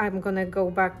gonna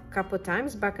go back a couple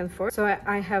times, back and forth, so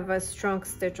I have a strong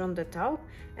stitch on the top,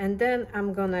 and then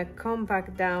I'm gonna come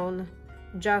back down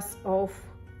just off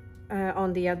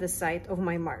on the other side of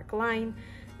my mark line,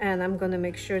 and I'm gonna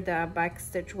make sure that I back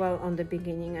stitch well on the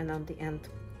beginning and on the end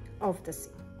of the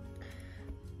seam.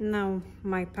 Now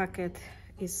my pocket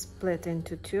is split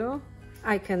into 2.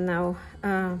 I can now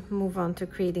move on to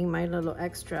creating my little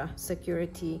extra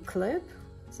security clip.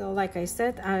 So like I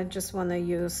said, I just want to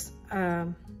use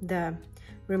the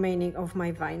remaining of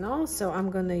my vinyl, so I'm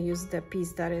gonna use the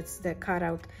piece that it's the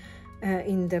cutout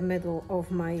in the middle of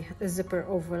my zipper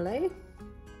overlay.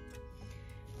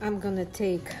 I'm gonna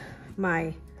take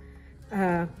my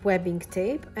webbing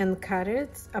tape and cut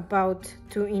it about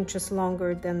 2 inches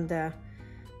longer than the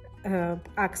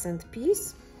accent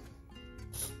piece,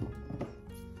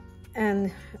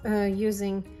 and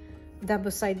using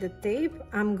double-sided tape,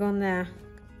 I'm gonna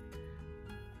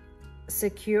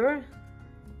secure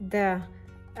the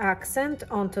accent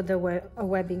onto the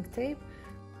webbing tape.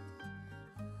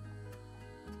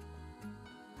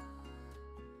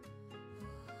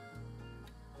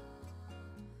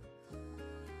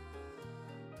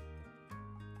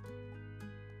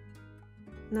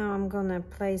 Now I'm gonna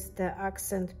place the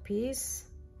accent piece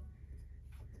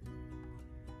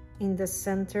in the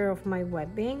center of my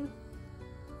webbing.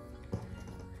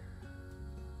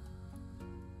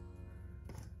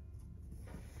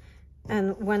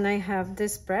 And when I have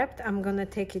this prepped, I'm gonna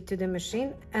take it to the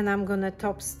machine, and I'm gonna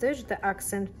top stitch the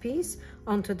accent piece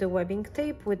onto the webbing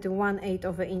tape with the 1/8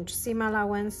 of an inch seam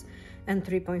allowance and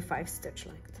 3.5 stitch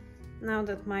length. Now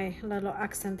that my little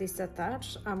accent is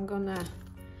attached, I'm gonna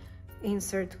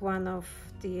insert one of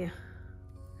the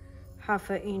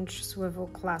 1/2 inch swivel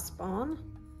clasp on.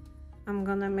 I'm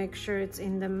gonna make sure it's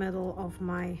in the middle of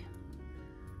my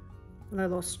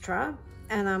little strap,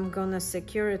 and I'm gonna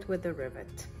secure it with a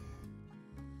rivet.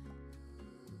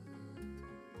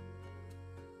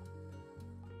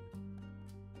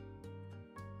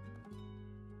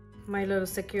 My little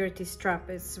security strap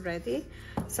is ready,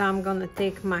 so I'm gonna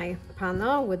take my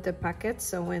panel with the pocket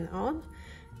sewn on,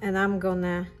 and I'm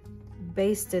gonna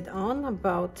baste it on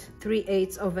about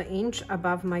 3/8 of an inch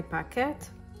above my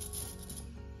pocket.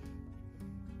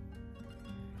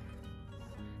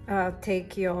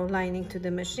 Take your lining to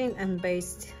the machine and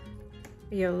baste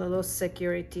your little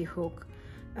security hook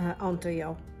onto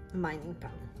your lining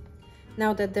panel.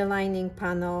 Now that the lining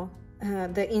panel,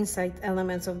 the inside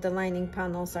elements of the lining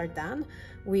panels are done,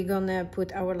 we're gonna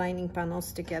put our lining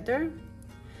panels together.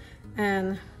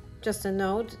 And just a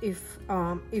note,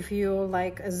 if you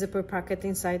like a zipper pocket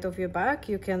inside of your bag,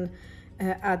 you can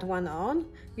add one on.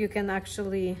 You can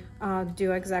actually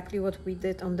do exactly what we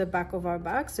did on the back of our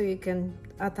bag, so you can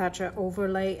attach an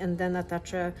overlay and then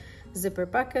attach a zipper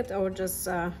pocket, or just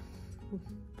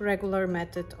regular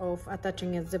method of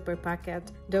attaching a zipper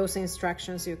pocket. Those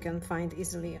instructions you can find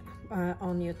easily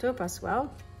on YouTube as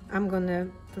well. I'm gonna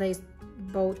place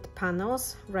both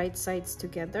panels right sides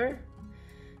together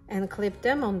and clip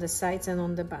them on the sides and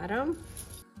on the bottom.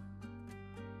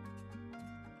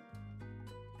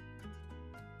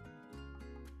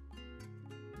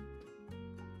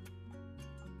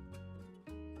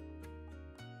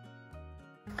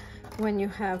 When you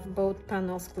have both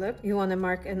panels clipped, you want to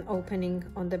mark an opening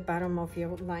on the bottom of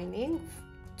your lining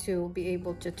to be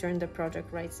able to turn the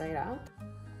project right side out.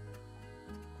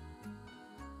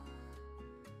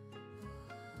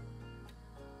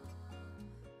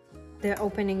 The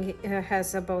opening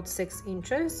has about 6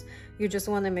 inches. You just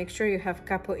want to make sure you have a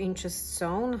couple inches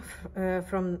sewn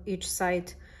from each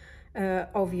side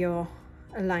of your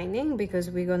lining, because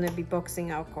we're going to be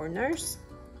boxing our corners.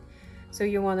 So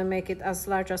you want to make it as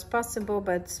large as possible,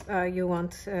 but you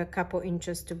want a couple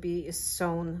inches to be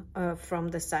sewn from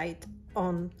the side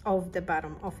of the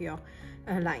bottom of your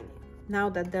lining. Now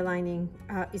that the lining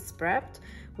is prepped,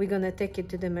 we're going to take it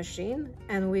to the machine,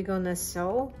 and we're going to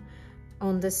sew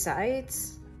on the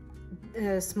sides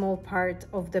a small part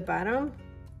of the bottom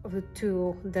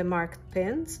to the marked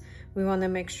pins. We want to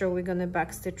make sure we're going to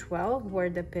backstitch well where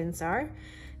the pins are,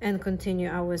 and continue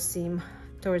our seam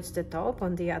towards the top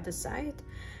on the other side.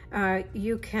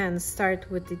 You can start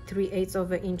with the 3/8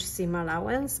 of an inch seam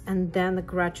allowance and then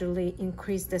gradually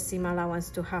increase the seam allowance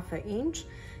to 1/2 inch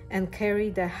and carry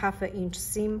the 1/2 inch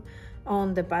seam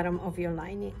on the bottom of your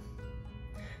lining.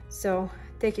 So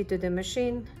take it to the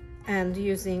machine and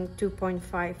using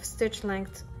 2.5 stitch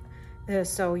length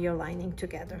sew your lining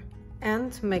together,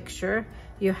 and make sure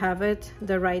you have it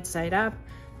the right side up,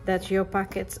 that your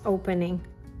pockets opening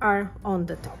are on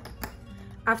the top.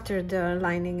 After the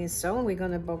lining is sewn, we're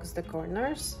gonna box the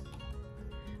corners.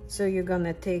 So you're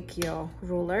gonna take your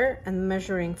ruler and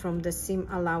measuring from the seam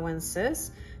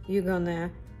allowances, you're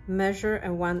gonna measure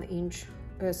a 1 inch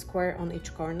square on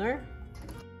each corner.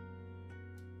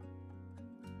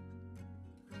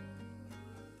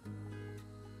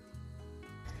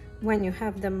 When you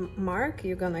have the mark,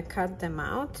 you're gonna cut them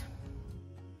out.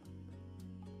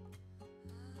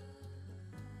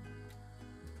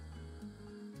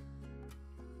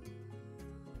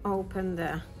 Open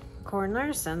the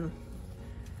corners and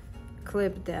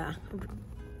clip the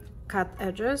cut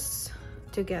edges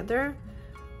together,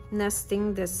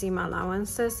 nesting the seam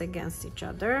allowances against each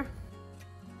other.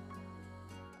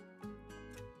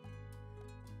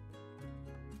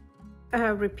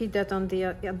 Repeat that on the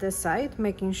other side,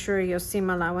 making sure your seam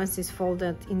allowance is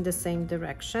folded in the same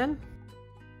direction.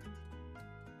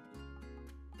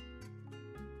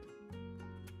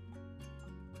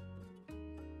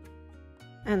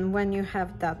 And when you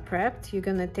have that prepped, you're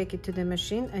gonna take it to the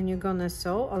machine and you're gonna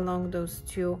sew along those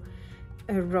two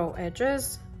row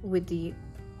edges with the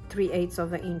 3/8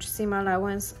 of an inch seam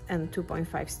allowance and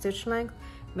 2.5 stitch length.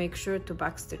 Make sure to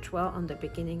backstitch well on the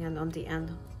beginning and on the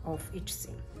end of each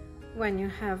seam. When you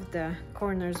have the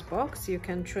corners boxed, you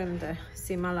can trim the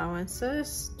seam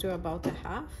allowances to about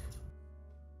 1/2.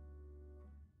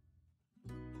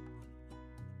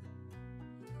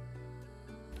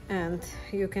 And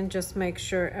you can just make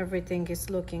sure everything is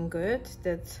looking good,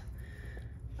 that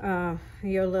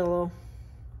your little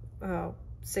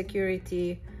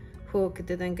security hook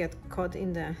didn't get caught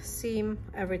in the seam.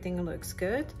 Everything looks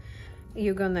good.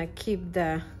 You're gonna keep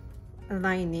the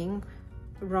lining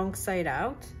wrong side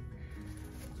out.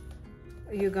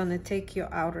 You're gonna take your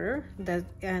outer,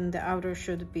 and the outer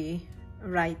should be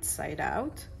right side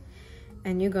out,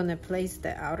 and you're gonna place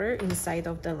the outer inside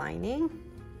of the lining.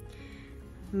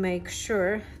 Make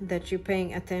sure that you're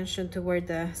paying attention to where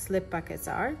the slip pockets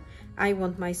are. I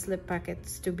want my slip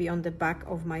pockets to be on the back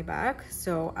of my bag,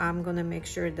 so I'm gonna make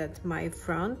sure that my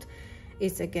front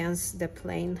is against the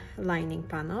plain lining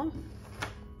panel.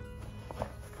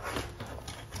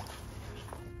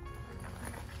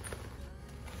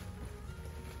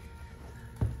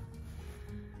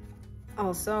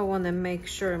 Also, I want to make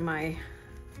sure my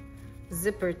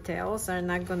zipper tails are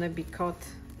not going to be caught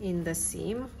in the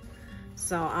seam,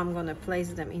 so I'm going to place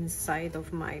them inside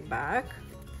of my bag.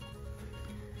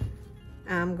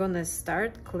 I'm going to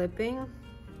start clipping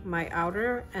my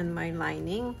outer and my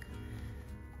lining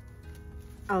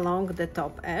along the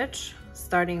top edge,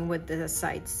 starting with the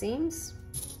side seams.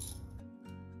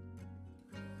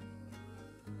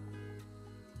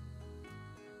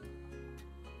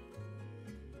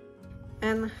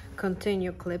 And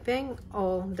continue clipping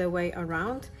all the way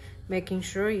around, making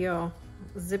sure your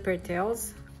zipper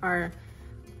tails are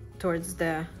towards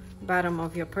the bottom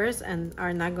of your purse and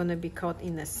are not going to be caught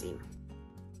in a seam.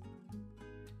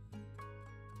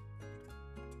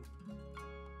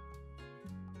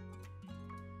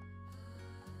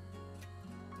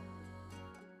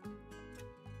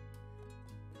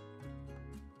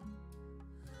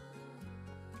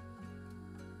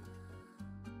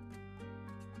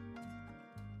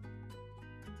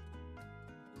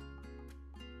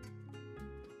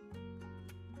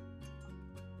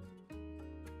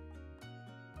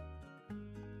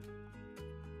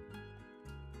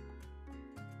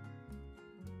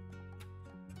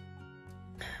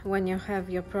 When you have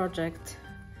your project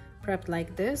prepped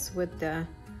like this with the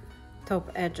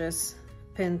top edges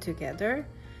pinned together,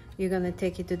 you're gonna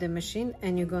take it to the machine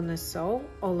and you're gonna sew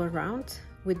all around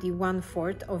with the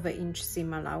 1/4 of an inch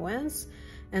seam allowance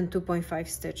and 2.5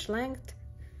 stitch length.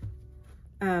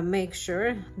 Make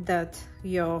sure that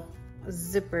your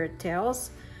zipper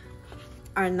tails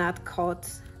are not caught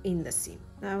in the seam.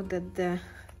 Now that the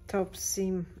top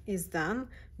seam is done,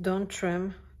 don't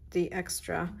trim the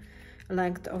extra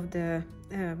length of the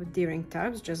D-ring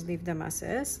tabs, just leave them as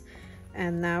is.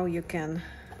 And now you can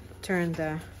turn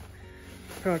the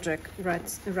project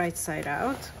right side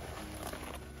out.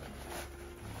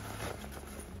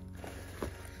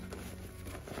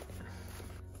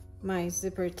 My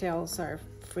zipper tails are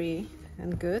free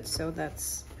and good, so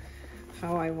that's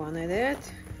how I wanted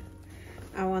it.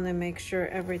 I want to make sure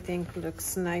everything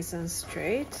looks nice and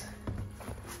straight.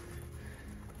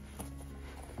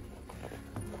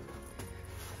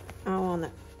 I want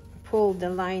to pull the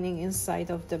lining inside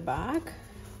of the bag.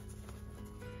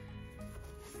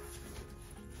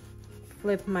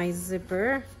 Flip my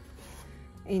zipper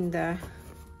in the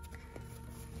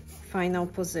final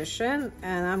position,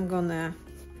 and I'm gonna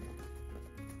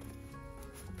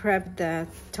prep the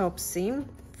top seam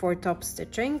for top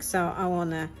stitching. So I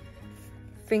want to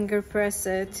finger press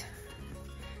it.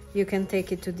 You can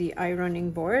take it to the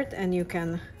ironing board and you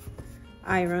can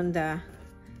iron the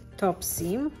top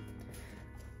seam.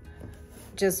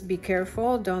 Just be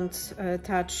careful, don't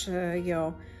touch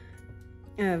your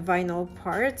vinyl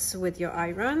parts with your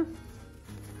iron,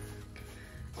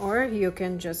 or you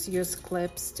can just use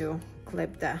clips to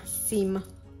clip the seam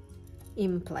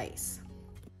in place.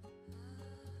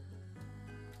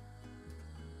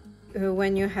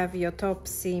 When you have your top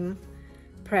seam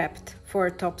prepped for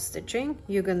top stitching,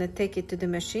 you're gonna take it to the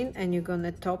machine and you're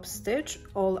gonna top stitch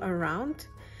all around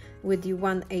with the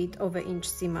 1/8 of an inch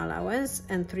seam allowance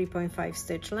and 3.5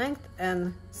 stitch length,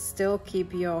 and still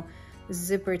keep your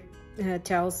zipper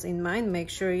tails in mind. Make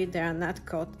sure they are not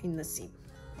caught in the seam.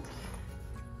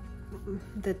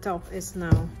 The top is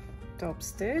now top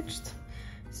stitched,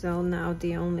 so now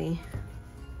the only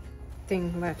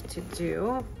thing left to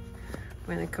do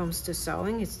when it comes to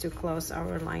sewing is to close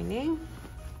our lining.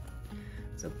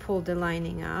 So pull the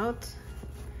lining out,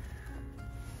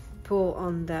 pull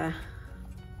on the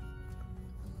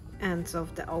ends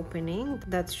of the opening.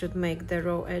 That should make the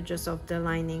raw edges of the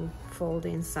lining fold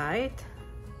inside.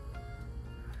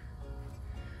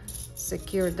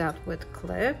 Secure that with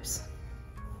clips.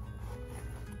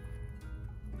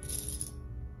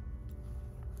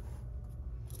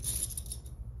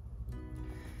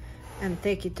 And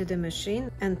take it to the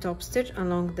machine and top stitch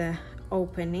along the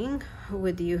opening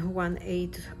with the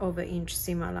 1/8 of an inch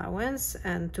seam allowance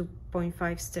and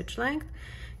 2.5 stitch length.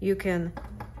 You can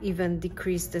even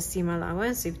decrease the seam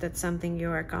allowance if that's something you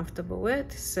are comfortable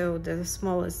with. So the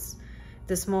smaller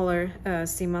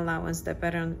seam allowance, the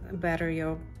better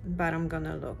your bottom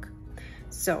gonna look.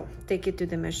 So take it to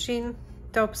the machine,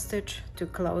 top stitch to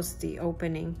close the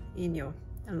opening in your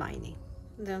lining.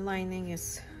 The lining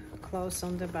is close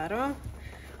on the bottom.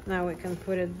 Now we can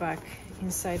put it back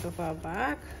inside of our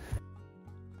bag.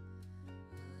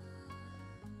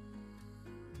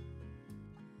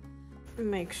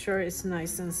 Make sure it's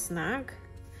nice and snug.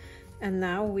 And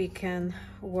now we can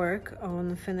work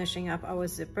on finishing up our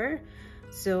zipper.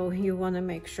 So you want to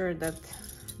make sure that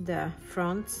the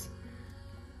fronts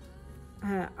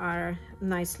are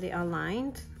nicely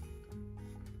aligned.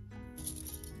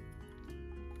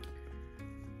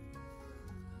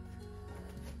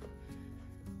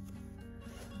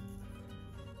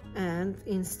 And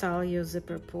install your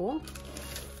zipper pull.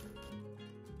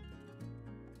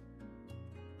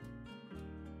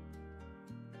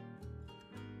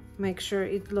 Make sure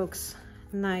it looks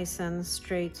nice and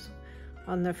straight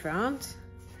on the front.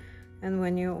 And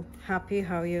when you're happy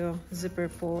how your zipper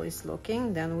pull is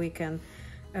looking, then we can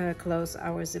close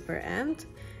our zipper end.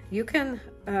 You can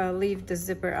leave the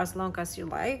zipper as long as you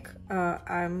like.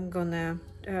 I'm gonna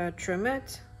trim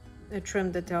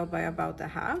the tail by about a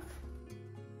half.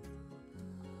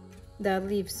 That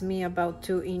leaves me about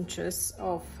 2 inches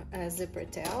of a zipper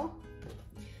tail.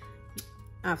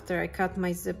 After I cut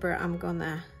my zipper, I'm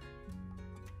gonna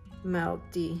melt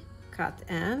the cut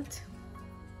end.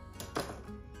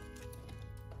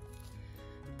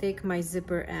 Take my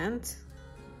zipper end,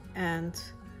 and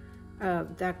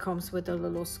that comes with a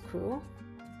little screw.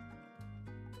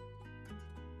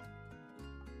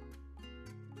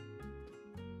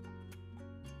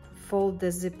 Fold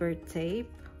the zipper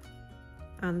tape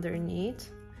underneath.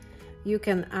 You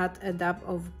can add a dab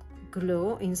of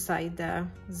glue inside the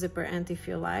zipper end if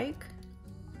you like.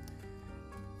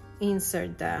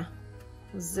 Insert the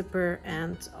zipper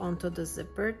end onto the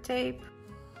zipper tape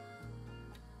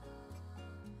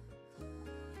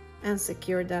and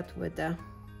secure that with a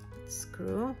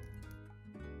screw.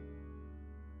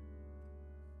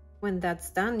 When that's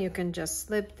done, you can just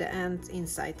slip the end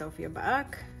inside of your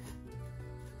bag.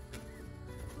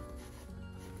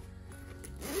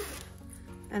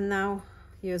 And now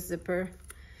your zipper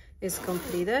is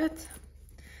completed.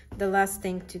 The last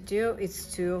thing to do is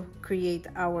to create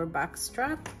our back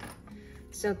strap.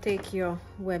 So take your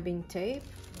webbing tape,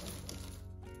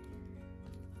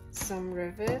 some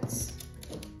rivets,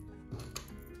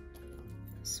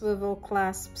 swivel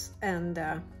clasps, and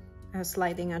a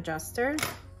sliding adjuster.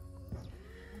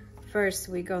 First,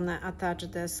 we're gonna attach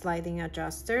the sliding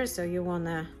adjuster. So you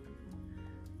wanna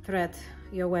thread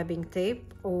your webbing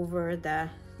tape over the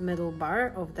middle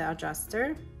bar of the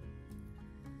adjuster,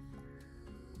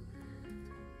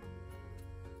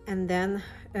 and then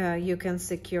you can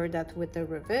secure that with the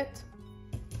rivet.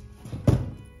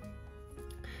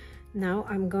 Now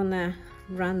I'm gonna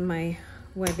run my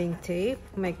webbing tape,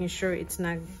 making sure it's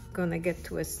not gonna get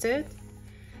twisted,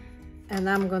 and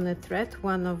I'm gonna thread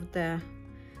one of the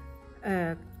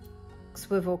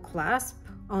swivel clasp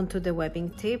onto the webbing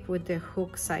tape with the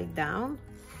hook side down.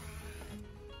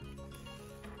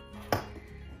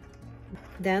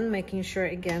 Then, making sure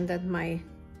again that my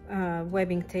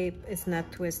webbing tape is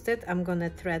not twisted, I'm gonna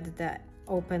thread the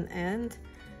open end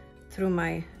through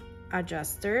my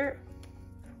adjuster.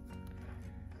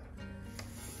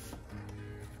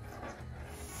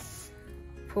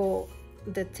 Pull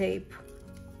the tape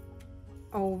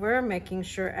over, making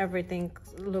sure everything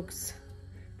looks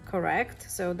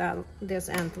correct, so that this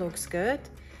end looks good.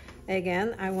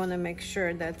 Again, I want to make sure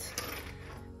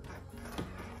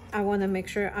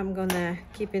I'm gonna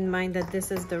keep in mind that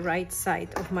this is the right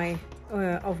side of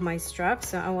my strap,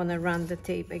 so I want to run the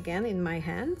tape again in my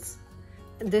hands.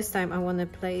 This time I want to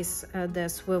place the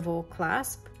swivel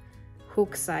clasp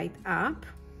hook side up.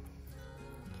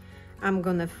 I'm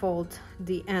gonna fold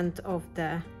the end of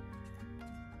the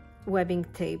webbing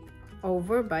tape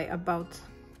over by about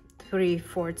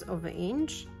 3/4 of an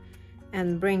inch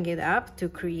and bring it up to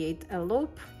create a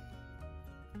loop,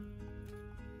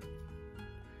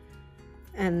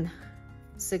 and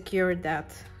secure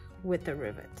that with a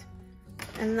rivet.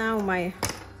 And now my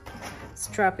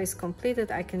strap is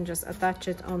completed. I can just attach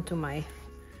it onto my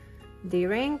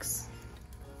D-rings.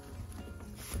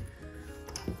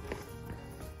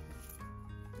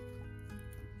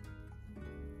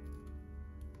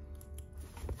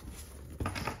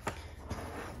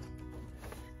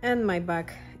 And my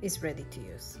bag is ready to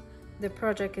use. The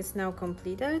project is now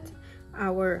completed.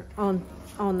 Our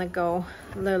on-the-go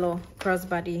little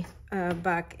crossbody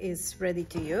bag is ready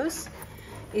to use.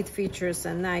 It features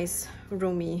a nice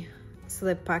roomy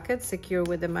slip pocket secure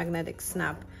with a magnetic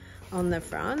snap on the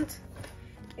front.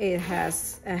 It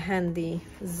has a handy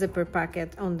zipper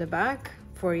pocket on the back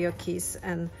for your keys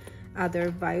and other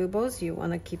valuables you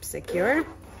want to keep secure.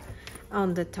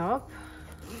 On the top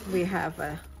we have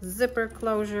a zipper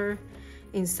closure.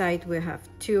 Inside we have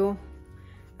two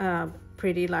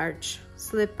pretty large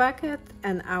slip pocket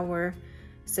and our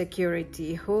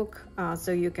security hook,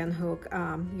 so you can hook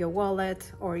your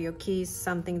wallet or your keys,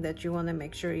 something that you want to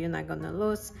make sure you're not gonna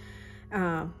lose.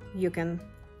 You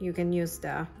can use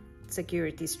the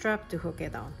security strap to hook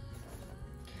it on.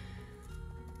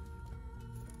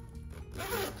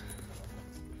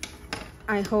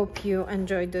 I hope you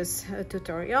enjoyed this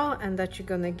tutorial and that you're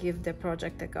gonna give the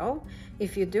project a go.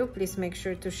 If you do, please make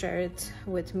sure to share it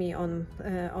with me on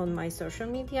my social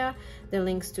media. The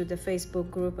links to the Facebook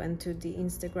group and to the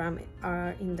Instagram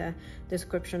are in the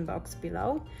description box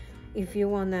below. If you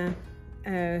wanna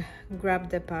grab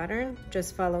the pattern,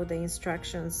 just follow the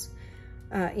instructions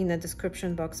in the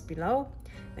description box below,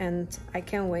 and I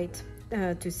can't wait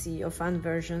to see your fun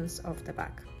versions of the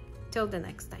bag. Till the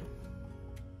next time.